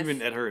 right? I mean, Yes.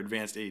 even at her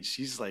advanced age,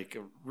 she's like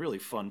a really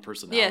fun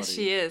personality. Yes,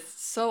 she is.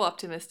 So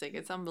optimistic.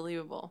 It's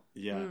unbelievable.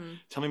 Yeah.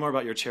 Tell me more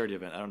about your charity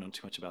event. I don't know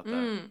too much about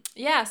that.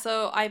 Yeah,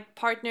 so I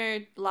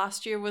partnered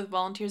last year with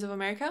Volunteers of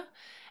America,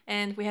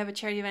 and we have a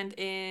charity event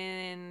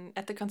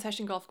at the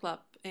Concession Golf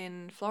Club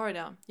in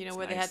Florida, you know, It's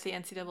where they nice. had the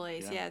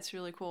NCAAs. Yeah, it's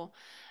really cool.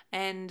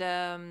 And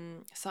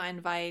so I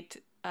invite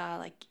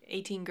like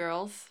 18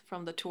 girls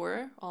from the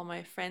tour, all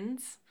my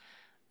friends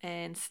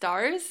and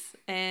stars,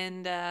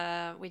 and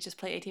we just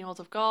play 18 holes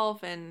of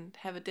golf and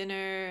have a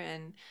dinner,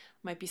 and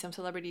might be some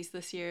celebrities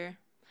this year.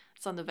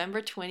 It's on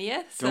November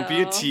 20th. Don't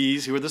be a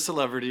tease. Who are the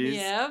celebrities?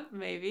 Yeah,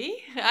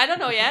 maybe. I don't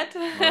know yet.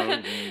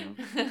 yeah.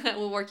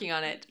 We're working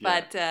on it.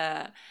 Yeah.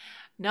 But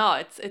no,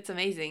 it's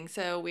amazing.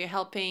 So we're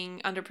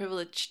helping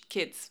underprivileged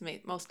kids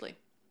mostly.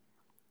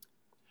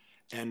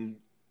 And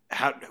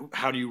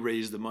how do you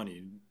raise the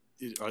money?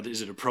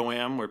 Is it a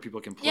pro-am where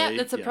people can play?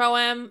 Yeah, it's a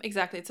pro-am.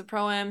 Exactly. It's a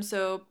pro-am.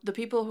 So the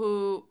people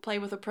who play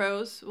with the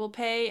pros will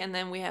pay, and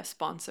then we have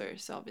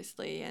sponsors,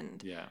 obviously,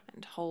 and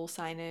whole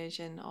signage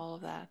and all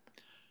of that.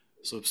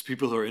 So it's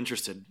people who are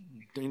interested,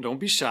 don't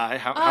be shy.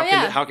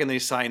 How can they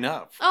sign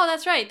up? Oh,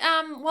 that's right.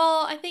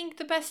 Well, I think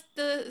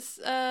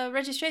the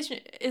registration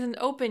isn't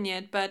open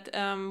yet, but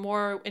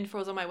more info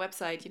is on my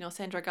website,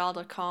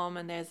 sandragal.com,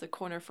 and there's a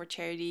corner for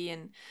charity.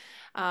 And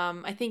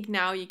I think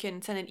now you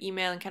can send an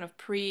email and kind of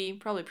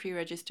probably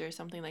pre-register or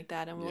something like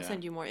that, and we'll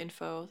send you more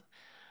info.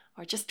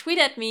 Or just tweet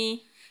at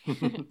me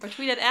or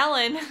tweet at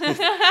Alan.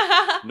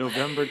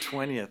 November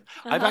 20th.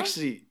 I've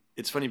actually,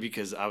 it's funny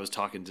because I was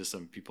talking to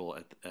some people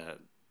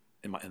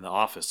in the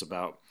office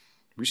about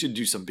we should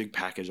do some big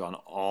package on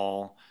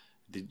all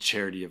the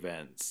charity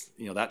events.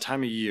 That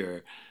time of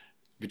year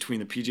between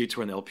the PGA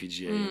Tour and the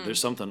LPGA, there's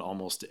something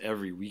almost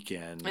every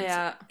weekend.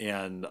 Yeah.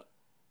 And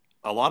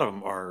a lot of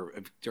them are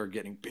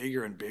getting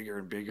bigger and bigger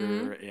and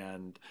bigger,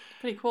 and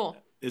pretty cool.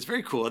 It's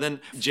very cool. And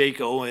then Jake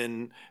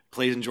Owen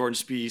plays in Jordan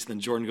Spieth, and then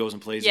Jordan goes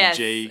and plays in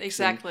Jake. Yes,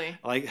 exactly.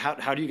 And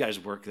how do you guys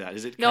work that?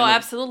 Is it no,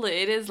 absolutely,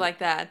 it is like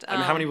that. I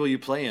mean, how many will you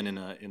play in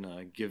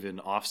a given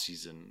off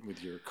season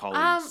with your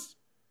colleagues?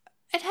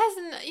 It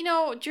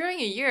hasn't, during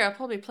a year I'll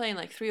probably play in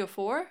like 3 or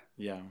 4.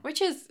 Yeah.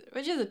 Which is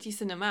a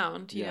decent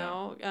amount, you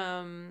know.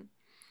 And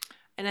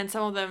then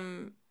some of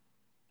them,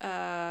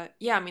 I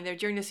mean, they're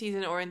during the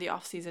season or in the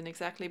off season,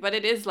 exactly. But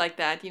it is like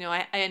that,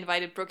 I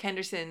invited Brooke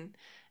Henderson.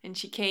 And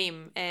she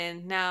came,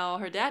 and now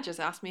her dad just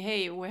asked me,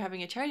 hey, we're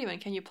having a charity event.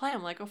 Can you play?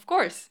 I'm like, of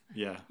course.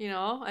 Yeah.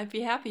 I'd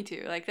be happy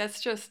to. Like,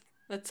 that's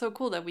so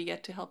cool that we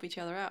get to help each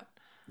other out.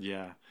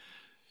 Yeah.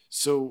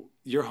 So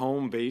your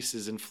home base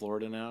is in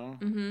Florida now?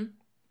 Mm-hmm.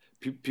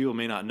 People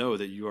may not know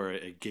that you are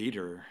a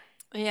Gator.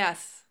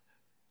 Yes.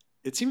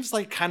 It seems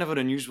like kind of an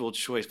unusual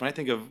choice. When I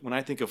think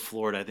of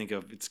Florida, I think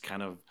of it's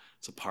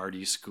a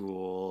party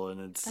school, and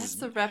that's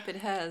the rep it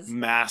has.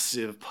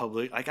 Massive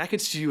public. Like I could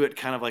see you at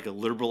kind of like a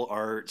liberal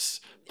arts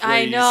place.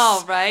 I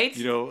know, right?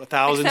 1,000 Except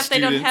students. they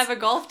don't have a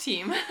golf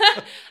team.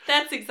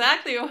 That's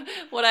exactly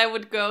what I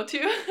would go to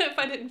if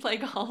I didn't play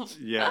golf.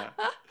 Yeah.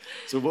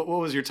 So what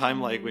was your time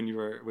like when you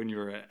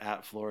were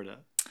at Florida?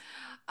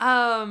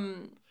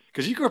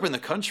 Because you grew up in the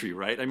country,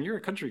 right? I mean, you're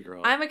a country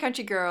girl. I'm a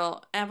country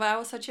girl, but I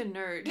was such a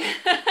nerd.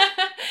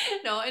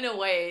 No, in a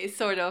way,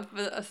 sort of.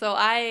 So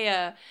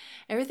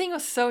everything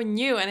was so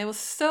new, and it was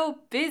so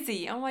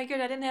busy. Oh my God,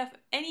 I didn't have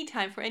any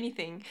time for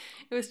anything.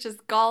 It was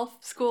just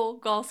golf school,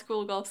 golf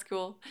school, golf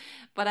school.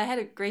 But I had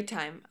a great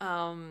time.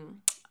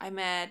 I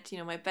met,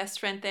 my best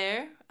friend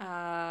there.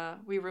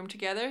 We roomed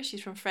together.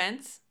 She's from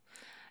France.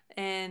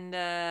 And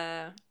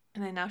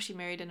then now she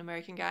married an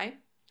American guy.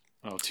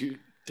 Oh,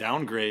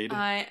 downgrade.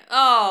 Well.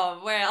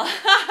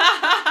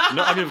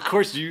 No, I mean, of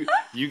course, you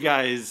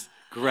guys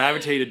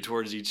gravitated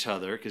towards each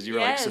other because you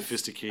were like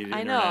sophisticated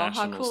international students.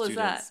 I know. How cool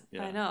students. is that?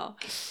 Yeah. I know.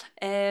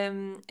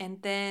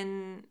 And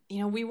then,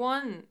 we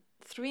won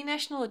 3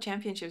 national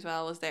championships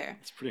while I was there.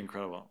 It's pretty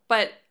incredible.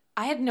 But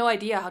I had no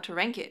idea how to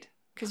rank it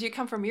because you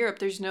come from Europe.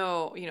 There's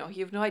no,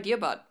 you have no idea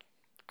about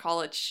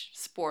college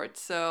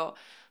sports. So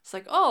it's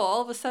like,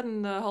 all of a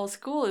sudden the whole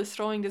school is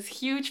throwing this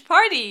huge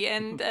party,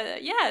 and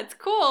it's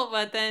cool.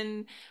 But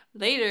then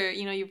later,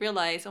 you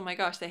realize, oh my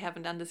gosh, they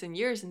haven't done this in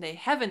years, and they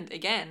haven't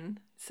again.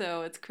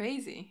 So it's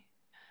crazy.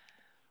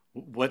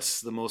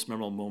 What's the most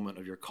memorable moment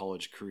of your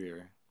college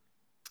career?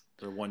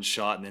 Or one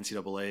shot in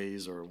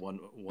NCAAs, or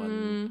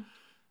one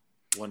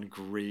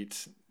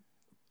great,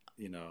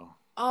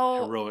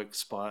 heroic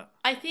spot?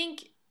 I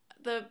think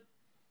the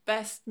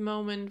best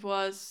moment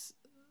was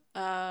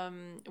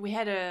we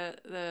had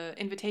the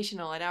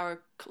invitational at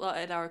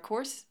our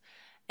course,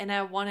 and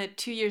I won it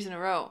 2 years in a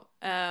row.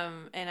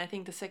 And I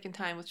think the second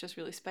time was just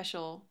really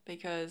special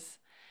because,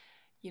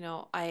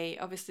 I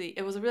obviously,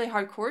 it was a really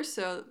hard course,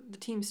 so the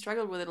team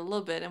struggled with it a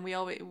little bit, and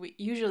we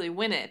usually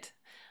win it,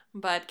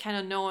 but kind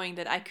of knowing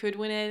that I could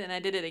win it and I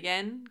did it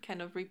again,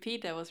 kind of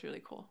repeat, that was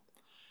really cool.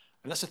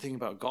 And that's the thing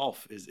about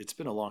golf is it's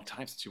been a long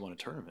time since you won a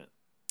tournament.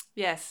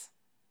 Yes.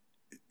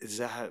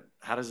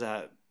 How does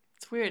that?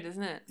 It's weird,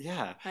 isn't it?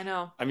 Yeah. I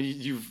know. I mean,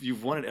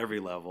 you've won at every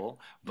level,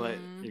 but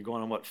you're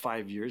going on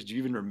 5 years? Do you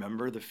even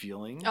remember the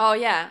feeling? Oh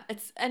yeah,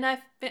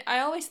 I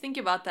always think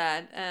about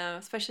that,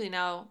 especially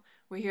now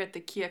we're here at the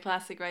Kia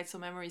Classic, right? So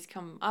memories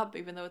come up,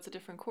 even though it's a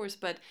different course.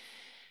 But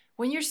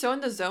when you're so in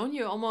the zone,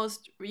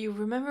 you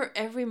remember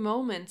every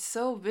moment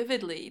so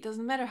vividly. It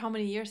doesn't matter how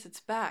many years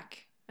it's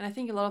back, and I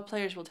think a lot of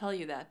players will tell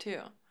you that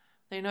too.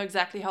 They know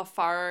exactly how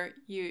far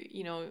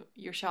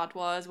your shot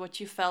was, what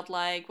you felt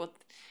like, what,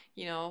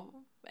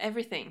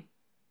 everything.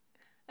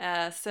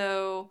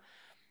 So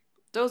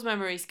those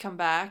memories come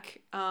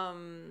back.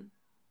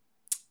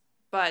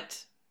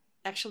 But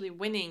actually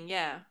winning,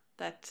 yeah,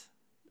 that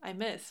I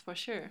miss for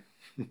sure.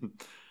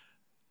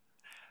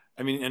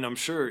 I mean, and I'm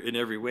sure in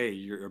every way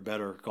you're a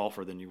better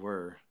golfer than you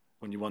were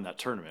when you won that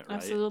tournament, right?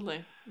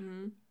 Absolutely.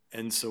 Mm-hmm.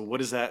 And so what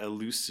is that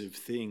elusive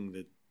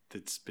thing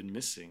that's been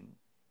missing?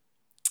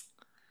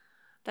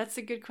 That's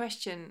a good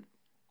question.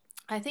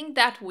 I think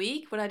that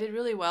week, what I did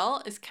really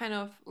well is kind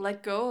of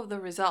let go of the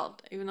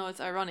result, even though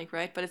it's ironic,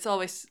 right? But it's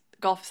always,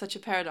 golf is such a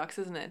paradox,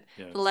 isn't it?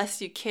 Yes. The less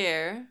you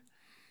care,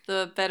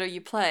 the better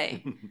you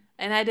play.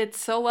 And I did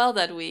so well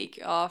that week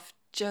of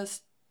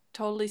just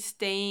totally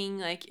staying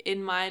like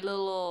in my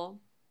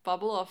little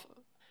bubble of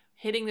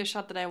hitting the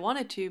shot that I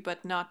wanted to,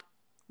 but not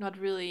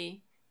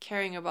really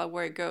caring about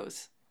where it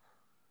goes.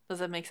 Does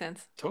that make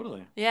sense?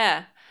 Totally.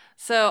 Yeah.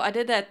 So I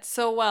did that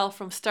so well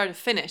from start to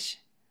finish.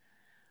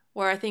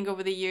 Where I think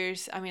over the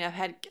years, I mean, I've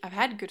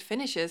had good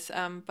finishes,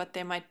 but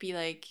there might be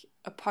like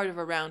a part of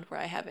a round where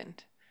I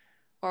haven't,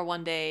 or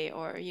one day,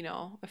 or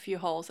a few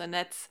holes,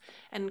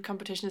 and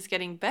competition is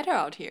getting better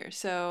out here.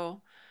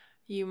 So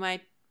you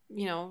might,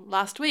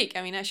 last week,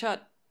 I mean, I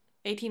shot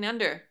 18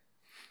 under.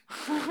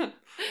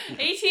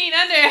 18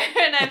 under,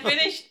 and I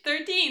finished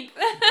 13th.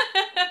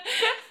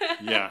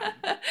 Yeah.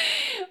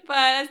 But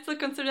I still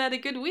consider that a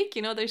good week.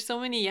 There's so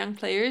many young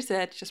players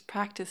that just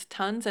practice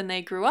tons and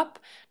they grew up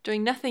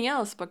doing nothing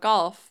else but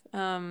golf.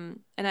 And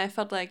I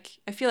feel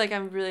like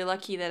I'm really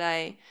lucky that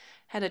I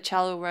had a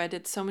childhood where I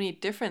did so many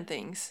different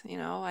things.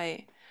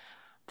 I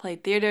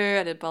played theater,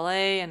 I did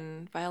ballet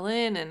and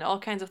violin and all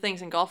kinds of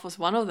things, and golf was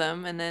one of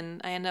them. And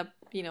then I end up,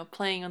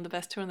 playing on the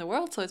best tour in the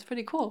world. So it's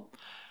pretty cool.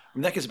 I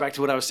mean, that gets back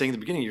to what I was saying at the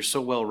beginning. You're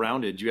so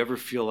well-rounded. Do you ever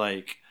feel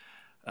like,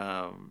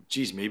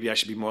 geez, maybe I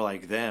should be more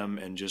like them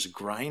and just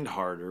grind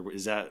harder? Or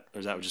that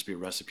would just be a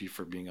recipe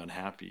for being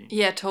unhappy?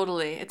 Yeah,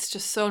 totally. It's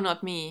just so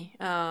not me.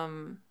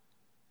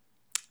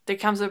 There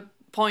comes a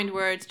point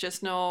where it's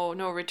just no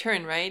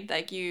return, right?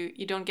 Like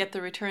you don't get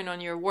the return on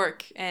your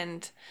work.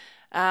 And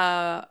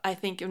I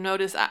think you'll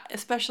notice,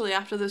 especially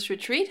after this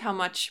retreat, how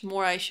much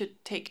more I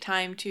should take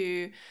time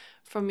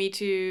for me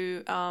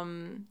to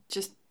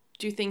just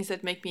do things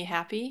that make me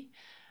happy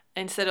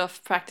instead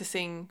of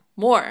practicing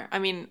more. I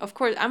mean, of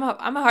course, I'm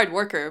a hard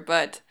worker,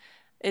 but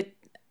it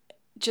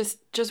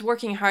just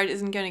working hard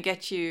isn't going to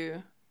get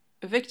you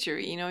a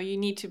victory. You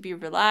need to be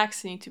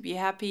relaxed, you need to be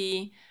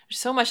happy. There's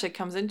so much that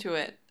comes into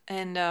it.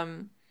 And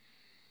and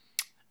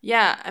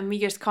me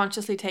just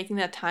consciously taking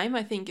that time,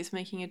 I think, is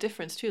making a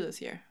difference too this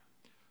year.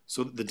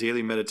 So the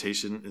daily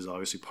meditation is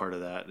obviously part of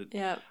that.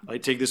 Yeah.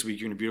 Like take this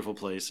week, you're in a beautiful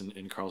place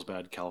in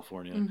Carlsbad,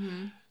 California.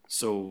 Mm-hmm.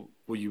 So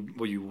will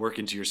you work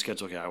into your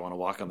schedule? Okay, I want to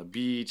walk on the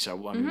beach. I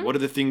mean, what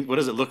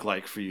does it look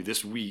like for you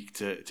this week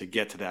to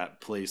get to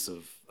that place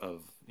of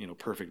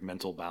perfect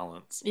mental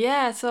balance?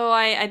 Yeah, so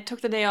I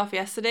took the day off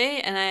yesterday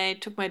and I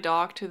took my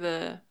dog to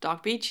the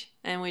dog beach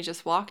and we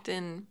just walked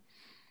and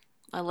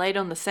I laid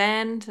on the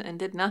sand and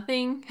did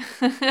nothing.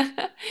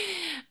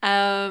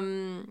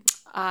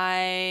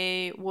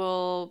 I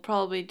will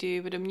probably do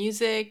a bit of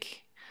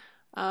music.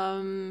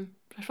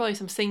 Probably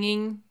some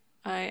singing.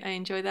 I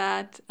enjoy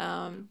that.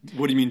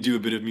 What do you mean do a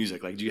bit of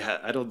music? Like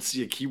I don't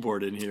see a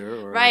keyboard in here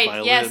or right, a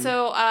violin. Yeah,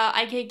 so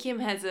IK Kim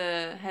has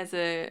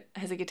a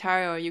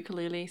guitar or a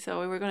ukulele,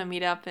 so we were gonna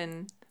meet up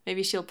and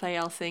maybe she'll play,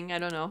 I'll sing, I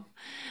don't know.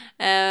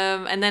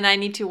 And then I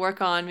need to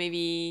work on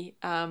maybe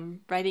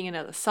writing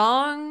another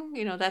song,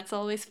 that's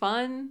always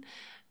fun.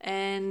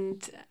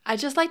 And I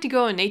just like to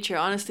go in nature,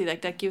 honestly,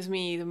 like that gives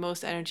me the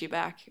most energy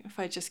back. If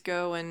I just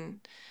go and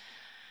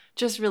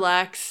just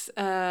relax,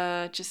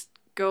 just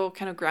go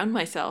kind of ground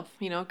myself,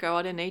 go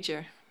out in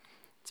nature.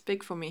 It's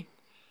big for me.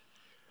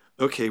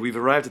 Okay, we've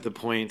arrived at the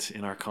point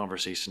in our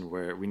conversation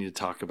where we need to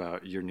talk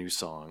about your new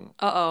song.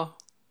 Uh-oh.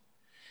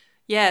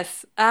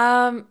 Yes.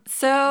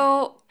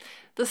 So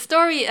the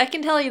story, I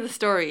can tell you the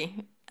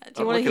story.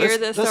 Do you want to hear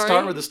the story? Let's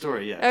start with the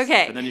story, yes.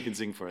 Okay. And then you can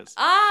sing for us.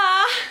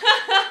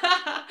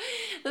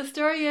 The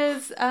story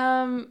is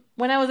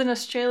when I was in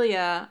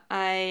Australia,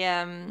 I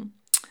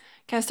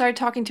kind of started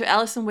talking to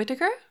Alison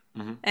Whittaker.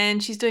 Mm-hmm.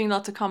 And she's doing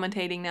lots of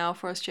commentating now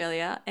for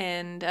Australia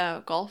and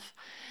golf.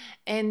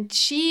 And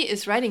she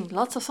is writing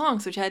lots of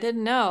songs, which I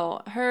didn't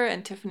know. Her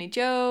and Tiffany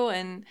Joe.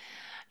 And,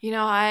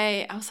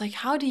 I was like,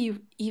 how do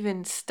you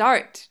even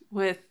start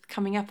with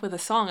coming up with a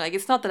song? Like,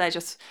 it's not that I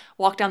just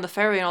walk down the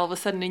ferry and all of a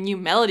sudden a new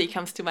melody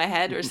comes to my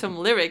head or some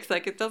lyrics.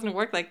 Like, it doesn't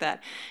work like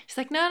that. She's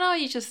like, no,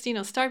 you just,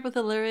 start with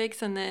the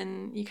lyrics and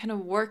then you kind of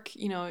work,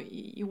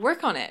 you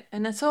work on it.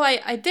 And then so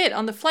I did.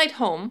 On the flight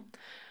home,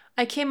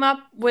 I came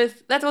up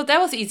with, that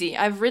was easy.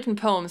 I've written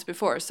poems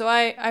before. So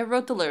I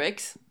wrote the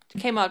lyrics.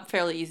 It came out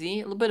fairly easy.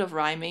 A little bit of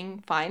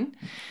rhyming, fine.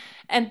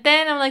 And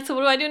then I'm like, so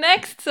what do I do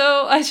next?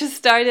 So I just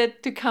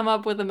started to come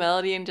up with a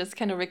melody and just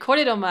kind of record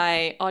it on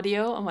my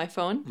audio on my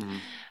phone,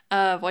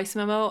 voice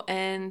memo.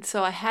 And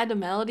so I had a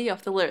melody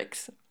of the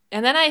lyrics.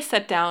 And then I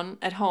sat down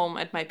at home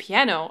at my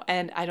piano,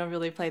 and I don't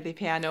really play the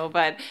piano,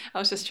 but I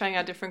was just trying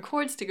out different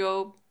chords to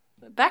go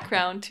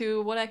background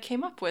to what I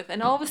came up with.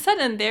 And all of a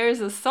sudden, there's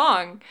a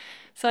song.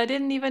 So I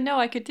didn't even know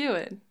I could do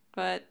it.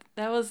 But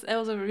that was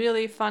a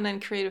really fun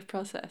and creative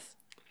process.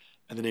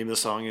 And the name of the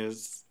song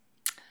is?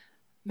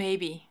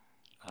 Maybe.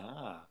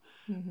 Ah.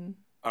 Mm-hmm.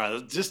 All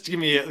right, just give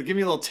me a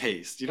little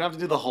taste. You don't have to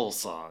do the whole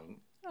song.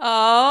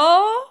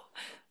 Oh,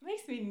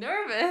 makes me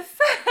nervous.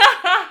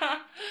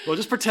 Well,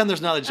 just pretend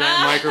there's not a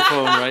giant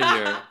microphone right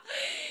here.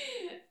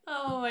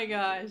 Oh my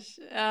gosh.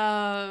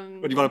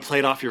 What, do you want to play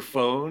it off your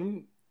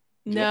phone?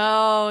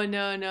 No.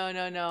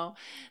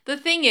 The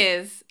thing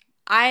is,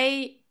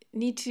 I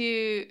need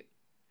to.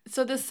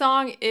 So the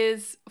song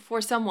is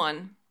for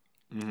someone,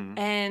 Mm-hmm.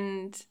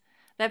 and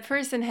that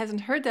person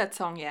hasn't heard that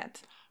song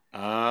yet.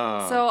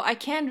 Oh. So I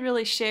can't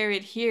really share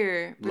it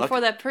here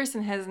before that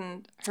person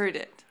hasn't heard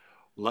it.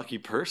 Lucky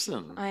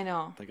person. I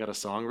know. They got a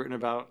song written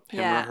about him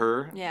Yeah. or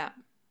her. Yeah.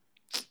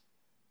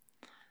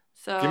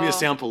 So Give me a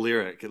sample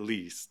lyric at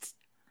least.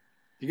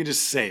 You can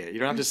just say it. You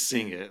don't have to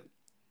sing it.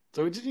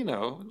 So you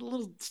know,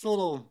 just a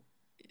little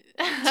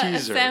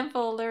teaser. A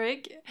sample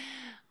lyric.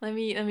 Let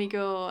me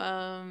go.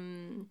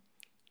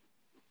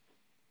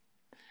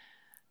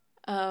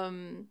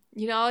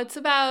 You know, it's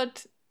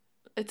about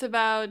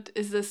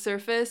is this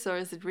surface or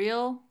is it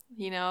real?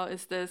 You know,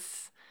 is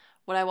this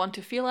what I want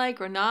to feel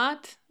like or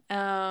not?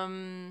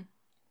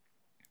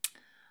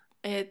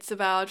 It's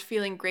about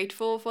feeling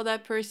grateful for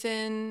that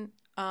person,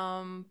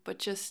 but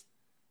just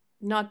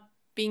not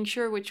being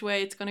sure which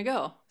way it's gonna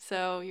go.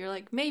 So you're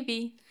like,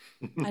 maybe,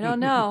 I don't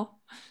know,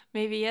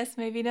 maybe yes,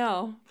 maybe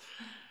no.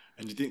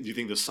 And do you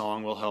think the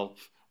song will help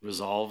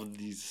resolve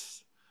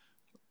these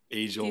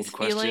age-old These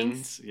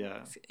questions? feelings?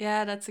 Yeah.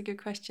 Yeah, that's a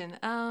good question.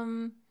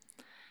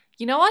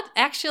 You know what?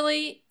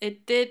 Actually,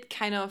 it did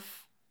kind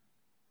of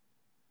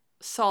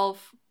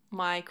solve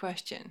my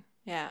question.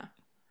 Yeah.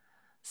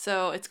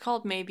 So it's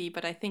called Maybe,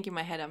 but I think in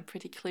my head I'm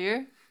pretty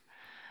clear.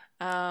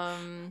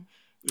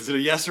 Is it a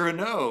yes or a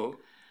no?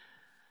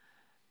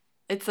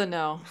 It's a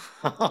no.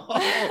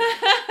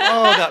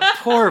 Oh, that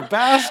poor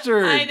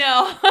bastard. I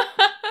know.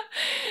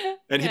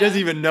 And he doesn't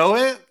even know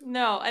it?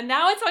 No, and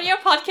now it's on your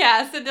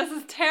podcast, and this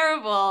is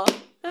terrible.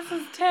 This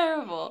is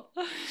terrible.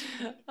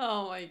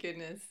 Oh my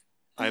goodness.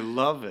 I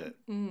love it.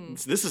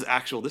 Mm. This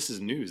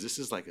is news. This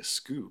is like a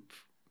scoop.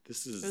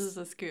 This is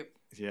a scoop.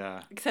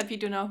 Yeah. Except you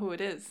don't know who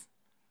it is.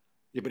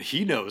 Yeah, but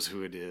he knows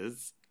who it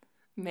is.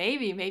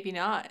 Maybe, maybe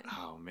not.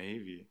 Oh,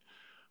 maybe.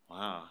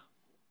 Wow.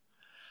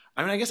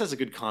 I mean, I guess that's a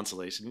good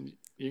consolation.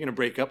 You're gonna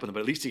break up with him, but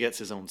at least he gets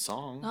his own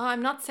song. No,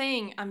 I'm not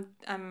saying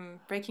I'm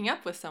breaking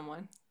up with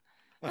someone.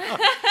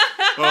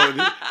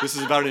 Oh, this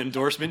is about an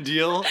endorsement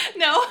deal?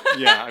 No.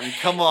 Yeah, I mean,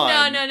 come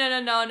on.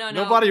 No.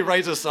 Nobody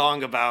writes a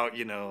song about,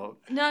 No,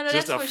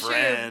 just that's a for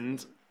friend.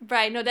 sure.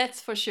 Right, no,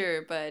 that's for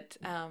sure. But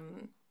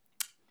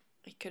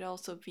it could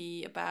also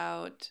be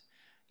about,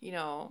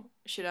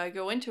 should I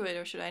go into it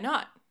or should I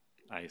not?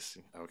 I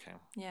see. Okay.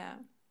 Yeah.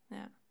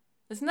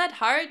 Isn't that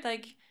hard?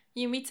 Like,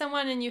 you meet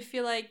someone and you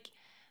feel like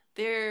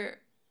they're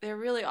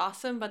really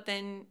awesome, but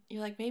then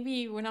you're like,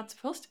 maybe we're not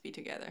supposed to be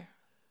together.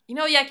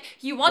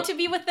 You want to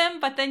be with them,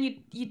 but then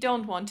you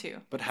don't want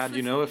to. But how do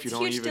you know if you don't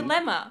even... It's a huge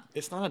dilemma.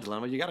 It's not a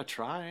dilemma. You got to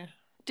try.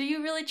 Do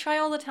you really try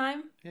all the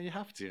time? Yeah, you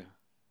have to.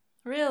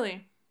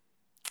 Really?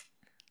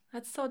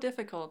 That's so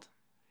difficult.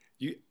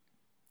 You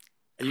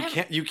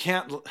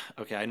can't.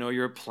 Okay, I know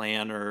you're a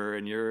planner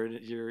and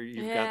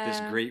you've got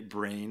this great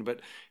brain, but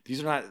these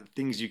are not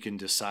things you can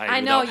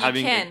decide without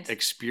having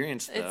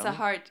experienced them.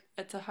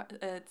 It's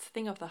a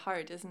thing of the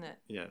heart, isn't it?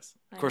 Yes.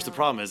 Of course, the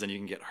problem is then you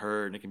can get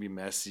hurt and it can be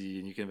messy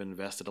and you can have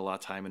invested a lot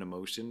of time and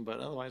emotion, but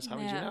otherwise, how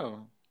would you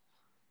know?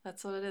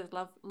 That's what it is.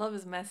 Love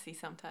is messy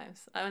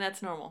sometimes. I mean,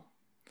 that's normal.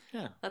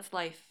 Yeah. That's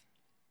life.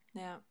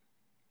 Yeah.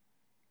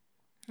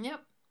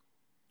 Yep.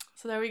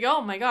 So there we go.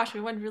 Oh my gosh,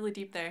 we went really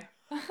deep there.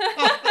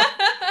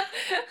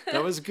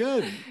 That was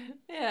good.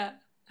 Yeah.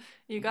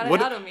 You got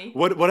it out of me.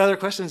 What other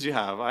questions do you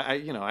have?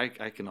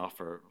 I can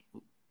offer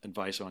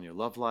advice on your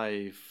love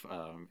life.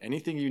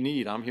 Anything you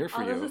need, I'm here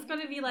for you. This is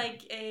going to be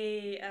like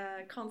a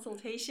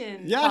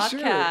consultation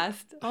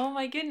podcast. Sure. Oh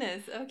my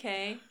goodness.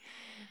 Okay.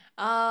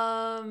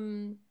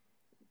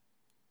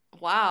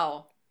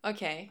 Wow.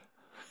 Okay.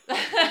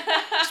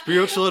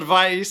 Spiritual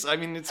advice. I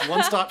mean, it's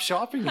one-stop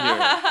shopping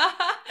here.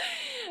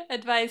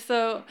 Advice.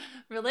 So,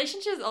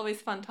 relationship is always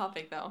a fun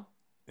topic, though.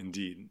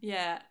 Indeed.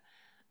 Yeah.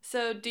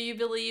 So, do you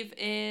believe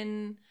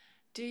in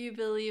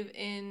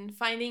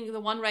finding the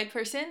one right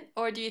person,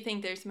 or do you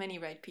think there's many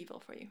right people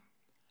for you?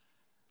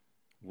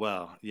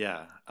 Well,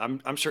 yeah.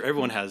 I'm sure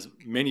everyone has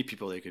many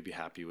people they could be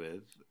happy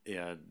with,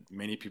 and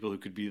many people who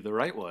could be the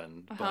right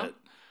one. But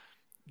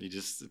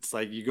it's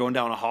like you're going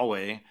down a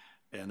hallway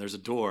and there's a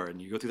door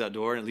and you go through that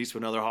door and it leads to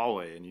another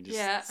hallway and you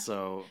just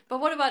But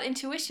what about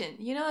intuition?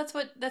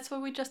 That's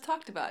what we just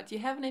talked about. You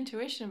have an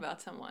intuition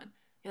about someone.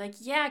 You're like,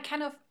 yeah,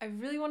 I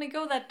really want to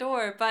go that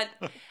door, but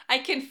I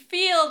can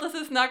feel this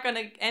is not going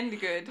to end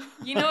good.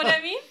 You know what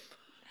I mean?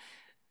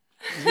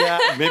 Yeah,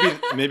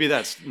 maybe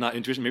that's not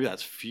intuition. Maybe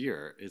that's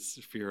fear. It's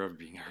fear of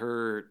being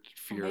hurt. Or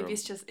Fear maybe of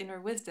it's just inner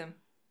wisdom.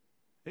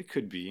 it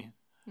could be.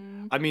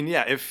 Mm. I mean,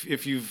 yeah.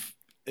 If you've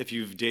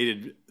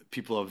dated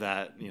people of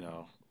that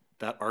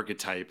that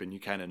archetype and you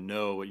kind of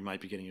know what you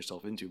might be getting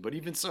yourself into, but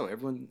even so,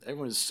 everyone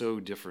is so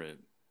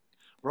different.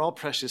 We're all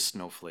precious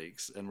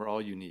snowflakes and we're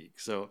all unique.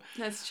 So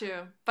That's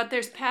true. But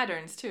there's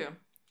patterns too.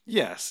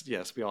 yes,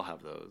 we all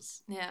have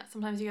those. Yeah,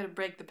 sometimes you gotta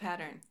break the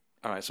pattern.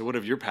 All right. So what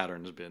have your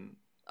patterns been?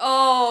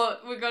 Oh,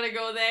 we're gonna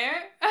go there?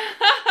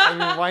 I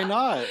mean, why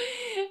not?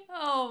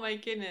 Oh my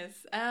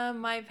goodness.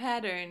 My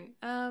pattern.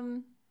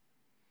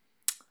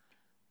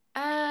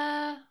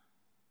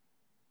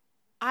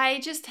 I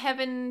just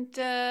haven't.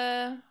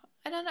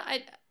 I don't know.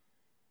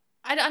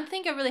 I don't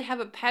think I really have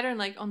a pattern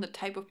like on the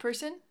type of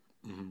person.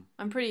 Mm-hmm.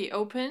 I'm pretty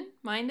open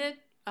minded.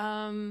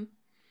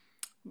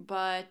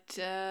 But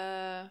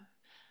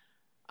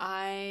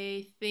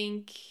I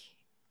think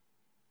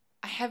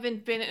I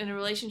haven't been in a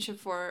relationship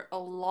for a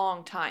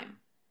long time.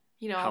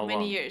 How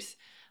Many long? years.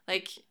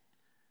 Like,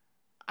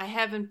 I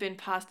haven't been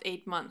past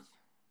 8 months.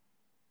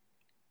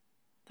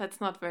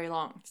 That's not very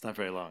long. It's not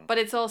very long. But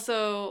it's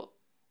also,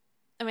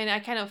 I mean, I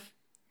kind of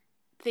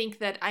think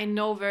that I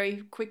know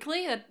very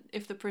quickly that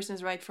if the person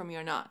is right for me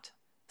or not.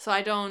 So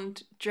I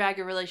don't drag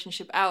a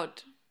relationship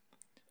out.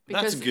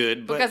 That's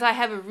good, but because I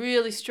have a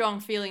really strong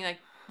feeling like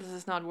this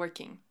is not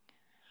working.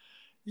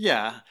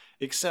 yeah,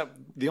 except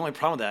the only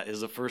problem with that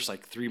is the first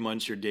 3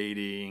 months you're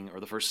dating or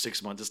the first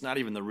 6 months, it's not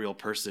even the real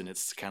person.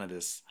 It's kind of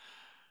this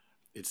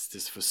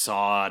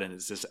facade and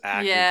it's this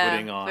act you're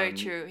putting on. Very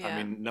true. Yeah.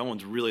 I mean, no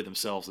one's really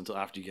themselves until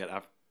after you get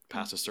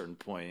past a certain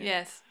point.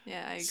 Yes.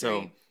 Yeah, I agree.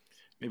 So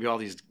maybe all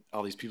these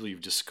people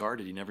you've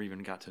discarded, you never even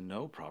got to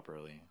know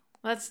properly.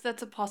 That's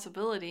a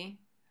possibility.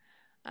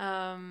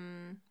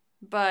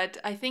 But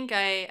I think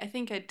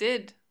I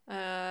did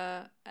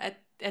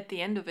at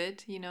the end of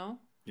it,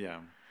 Yeah.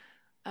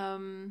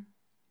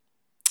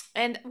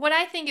 And what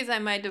I think is I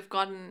might have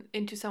gotten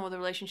into some of the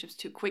relationships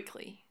too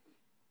quickly.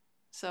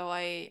 So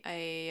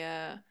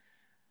I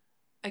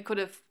could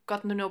have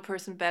gotten to know a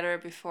person better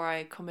before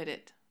I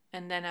committed,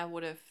 and then I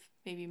would have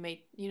maybe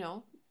made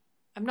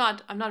I'm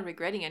not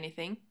regretting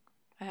anything.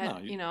 I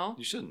had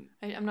you shouldn't.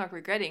 I'm not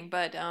regretting,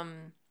 but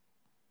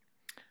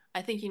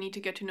I think you need to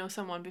get to know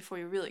someone before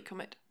you really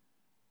commit.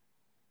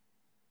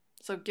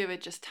 So give it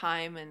just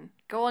time and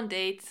go on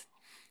dates.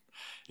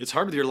 It's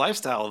hard with your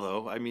lifestyle,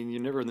 though. I mean,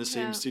 you're never in the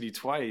same Yeah. city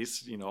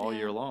twice, all Yeah.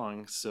 year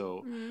long.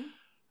 So, Mhm.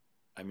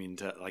 I mean,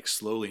 to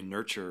slowly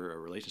nurture a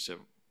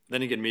relationship.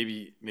 Then again,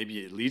 maybe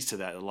it leads to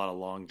that, a lot of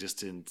long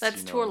distance.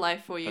 That's tour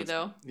life for you,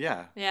 though.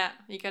 Yeah. Yeah,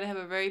 you gotta have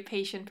a very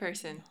patient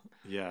person.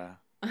 Yeah.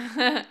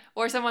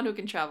 Or someone who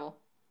can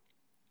travel.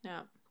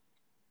 Yeah.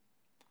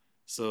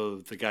 So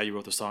the guy you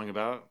wrote the song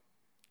about,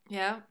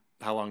 Yeah.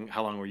 how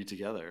long were you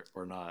together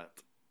or not?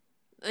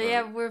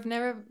 Yeah, we've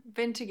never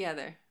been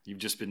together. You've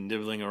just been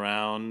nibbling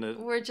around.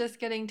 We're just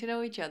getting to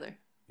know each other.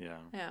 Yeah.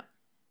 Yeah.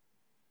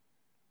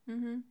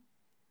 Mm-hmm.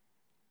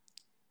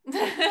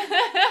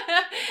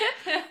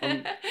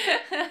 I'm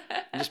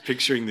just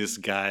picturing this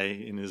guy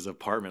in his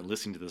apartment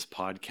listening to this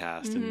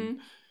podcast,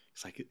 and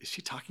he's like, "Is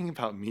she talking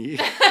about me?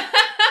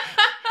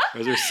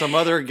 Or is there some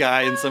other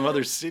guy in some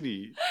other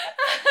city?"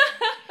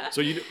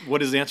 So,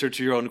 what is the answer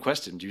to your own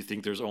question? Do you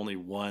think there's only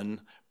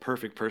one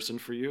perfect person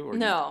for you? Or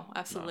No,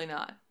 absolutely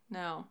not.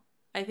 No,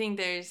 I think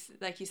there's,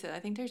 like you said, I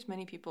think there's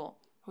many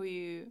people who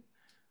you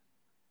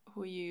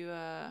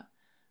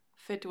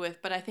fit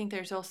with, but I think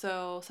there's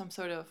also some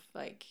sort of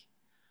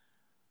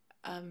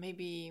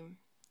maybe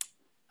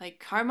like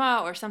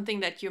karma or something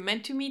that you're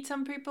meant to meet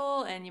some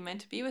people and you're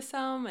meant to be with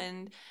some,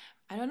 and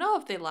I don't know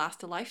if they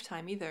last a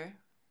lifetime either.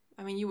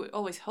 I mean, you would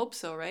always hope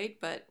so, right?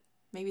 But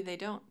maybe they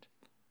don't.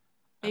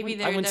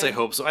 Maybe I wouldn't say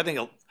hope. So I think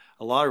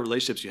a lot of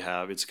relationships you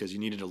have, it's because you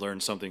needed to learn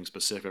something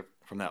specific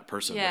from that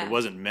person. Yeah. But it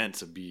wasn't meant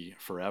to be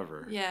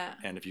forever. Yeah.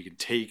 And if you can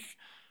take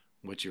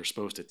what you're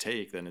supposed to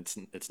take, then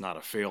it's not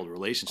a failed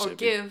relationship.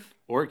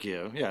 Or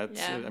give. Yeah.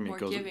 I mean,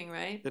 giving,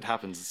 right? It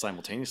happens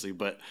simultaneously,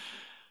 but.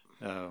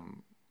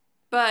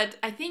 But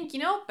I think,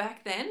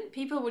 back then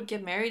people would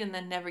get married and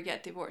then never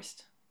get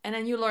divorced. And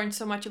then you learn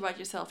so much about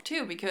yourself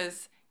too,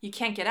 because you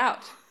can't get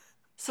out.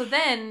 So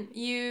then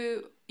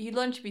you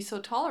learn to be so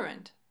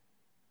tolerant.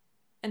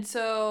 And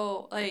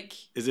so,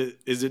 is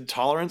it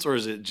tolerance, or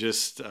is it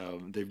just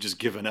they've just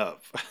given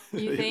up?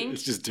 You think?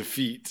 It's just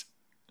defeat.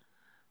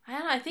 I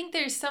don't know. I think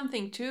there's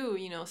something to,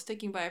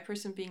 sticking by a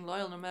person, being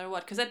loyal no matter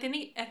what. Because I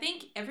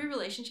think every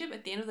relationship,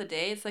 at the end of the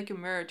day, it's like a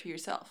mirror to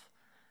yourself.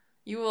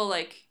 You will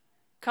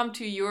come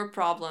to your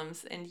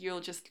problems, and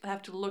you'll just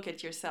have to look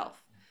at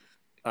yourself.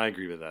 I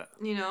agree with that.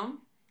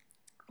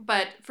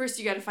 But first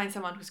you got to find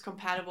someone who's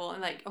compatible,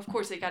 and of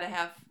course they got to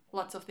have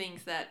lots of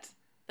things that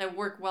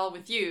work well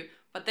with you.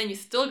 But then you're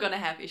still going to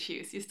have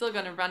issues. You're still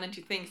going to run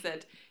into things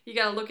that you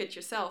got to look at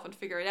yourself and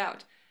figure it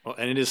out. Well,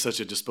 and it is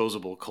such a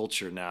disposable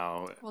culture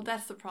now. Well,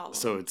 that's the problem.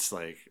 So it's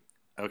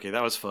okay,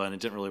 that was fun. It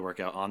didn't really work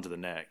out. On to the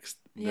next.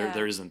 Yeah.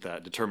 There isn't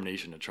that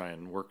determination to try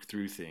and work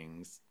through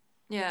things.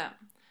 Yeah.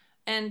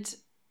 And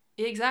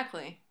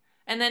exactly.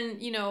 And then,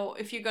 you know,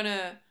 if you're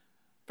gonna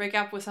break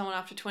up with someone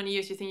after 20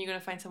 years, you think you're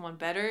gonna find someone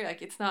better.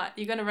 Like, it's not.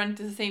 You're gonna run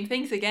into the same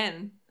things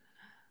again.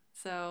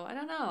 So I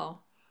don't know.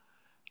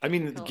 I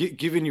mean,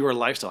 given your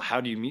lifestyle, how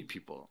do you meet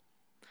people?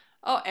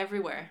 Oh,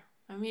 everywhere.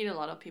 I meet a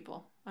lot of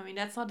people. I mean,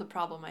 that's not the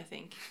problem, I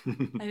think.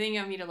 I think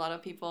I meet a lot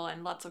of people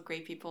and lots of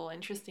great people,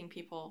 interesting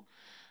people.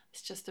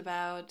 It's just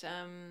about,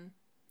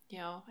 you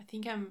know, I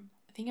think I'm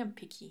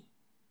picky.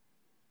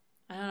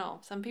 I don't know.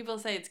 Some people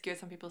say it's good.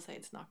 Some people say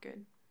it's not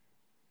good.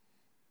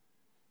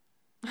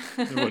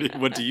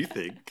 What do you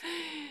think?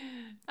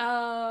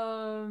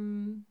 I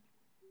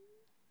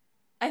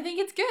think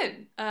it's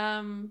good.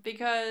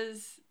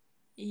 Because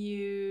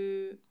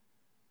you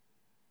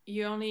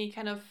only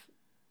kind of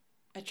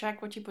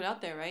attract what you put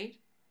out there, right?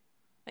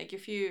 Like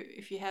if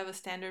you have a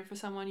standard for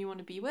someone you want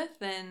to be with,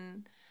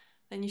 then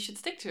you should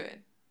stick to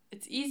it.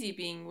 It's easy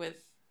being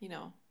with, you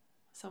know,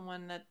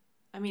 someone that,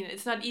 I mean,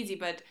 it's not easy,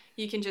 but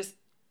you can just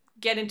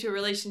get into a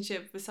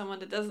relationship with someone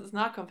that is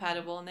not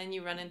compatible, and then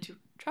you run into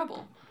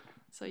trouble.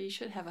 So you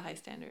should have a high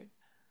standard.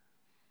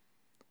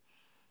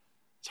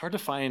 It's hard to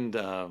find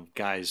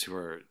guys who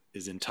are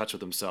as in touch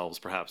with themselves,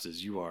 perhaps,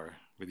 as you are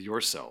with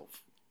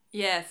yourself.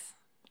 Yes.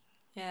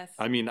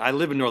 I mean, I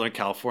live in Northern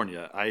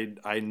California.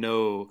 I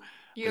know...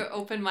 You're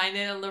open-minded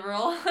and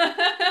liberal.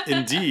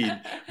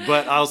 Indeed.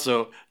 But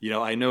also, you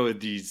know, I know at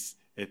these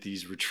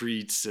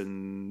retreats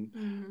and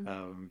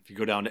if you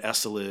go down to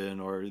Esalen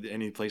or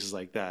any places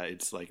like that,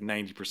 it's like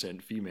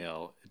 90%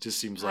 female. It just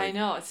seems like... I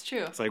know, it's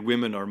true. It's like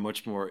women are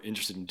much more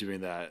interested in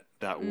doing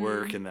that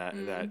work and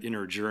that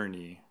inner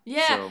journey.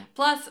 Yeah. So,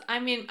 plus,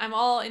 I mean, I'm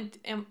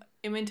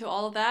into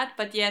all of that,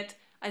 but yet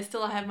I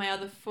still have my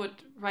other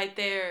foot right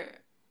there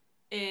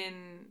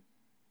in,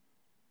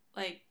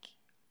 like,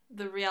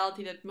 the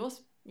reality that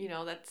most, you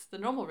know, that's the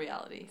normal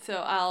reality.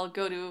 So I'll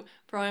go to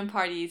pro-am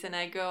parties and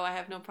I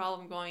have no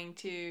problem going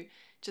to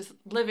just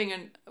living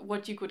in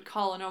what you could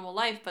call a normal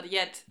life, but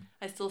yet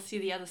I still see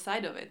the other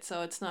side of it.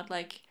 So it's not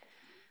like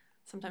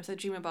sometimes I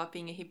dream about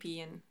being a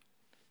hippie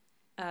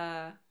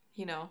and,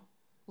 you know,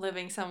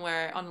 living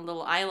somewhere on a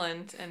little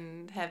island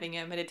and having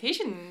a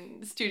meditation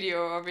studio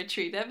or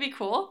retreat. That'd be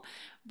cool.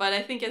 But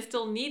I think I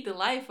still need the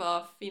life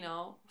of, you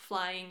know,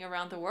 flying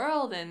around the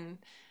world and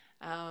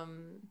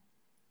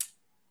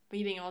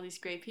meeting all these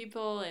great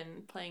people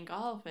and playing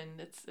golf, and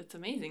it's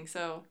amazing.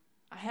 So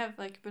I have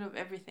like a bit of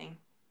everything.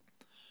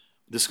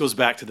 This goes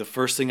back to the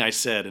first thing I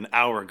said an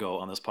hour ago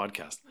on this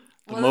podcast.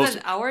 Was it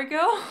an hour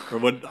ago? Or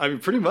what? I mean,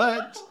 pretty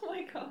much. Oh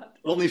my God.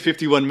 Only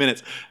 51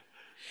 minutes.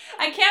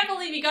 I can't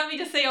believe you got me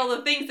to say all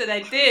the things that I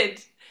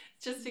did.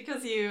 Just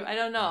because I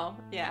don't know.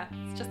 Yeah,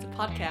 it's just a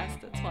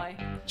podcast, that's why.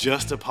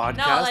 Just a podcast?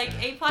 No, like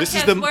a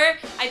podcast where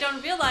I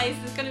don't realize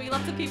there's going to be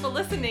lots of people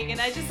listening and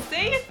I just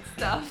say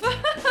stuff.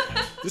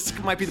 This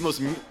might be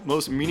the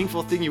most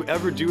meaningful thing you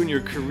ever do in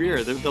your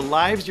career. The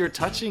lives you're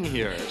touching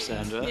here,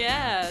 Sandra.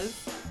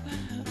 Yes.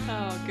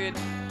 Oh, good.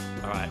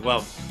 All right,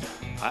 well,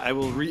 I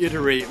will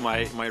reiterate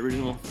my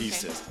original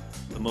thesis. Okay.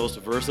 The most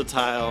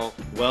versatile,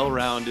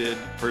 well-rounded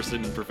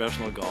person in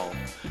professional golf,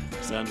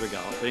 Sandra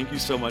Gall. Thank you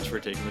so much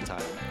for taking the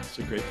time. It's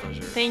a great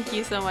pleasure. Thank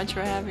you so much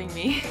for having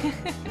me.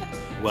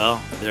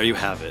 Well, there you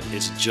have it.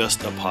 It's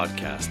just a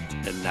podcast,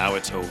 and now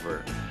it's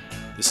over.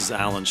 This is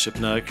Alan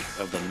Shipnuck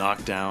of The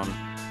Knockdown,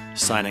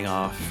 signing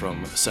off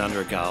from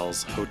Sandra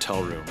Gall's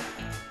hotel room.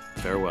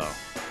 Farewell.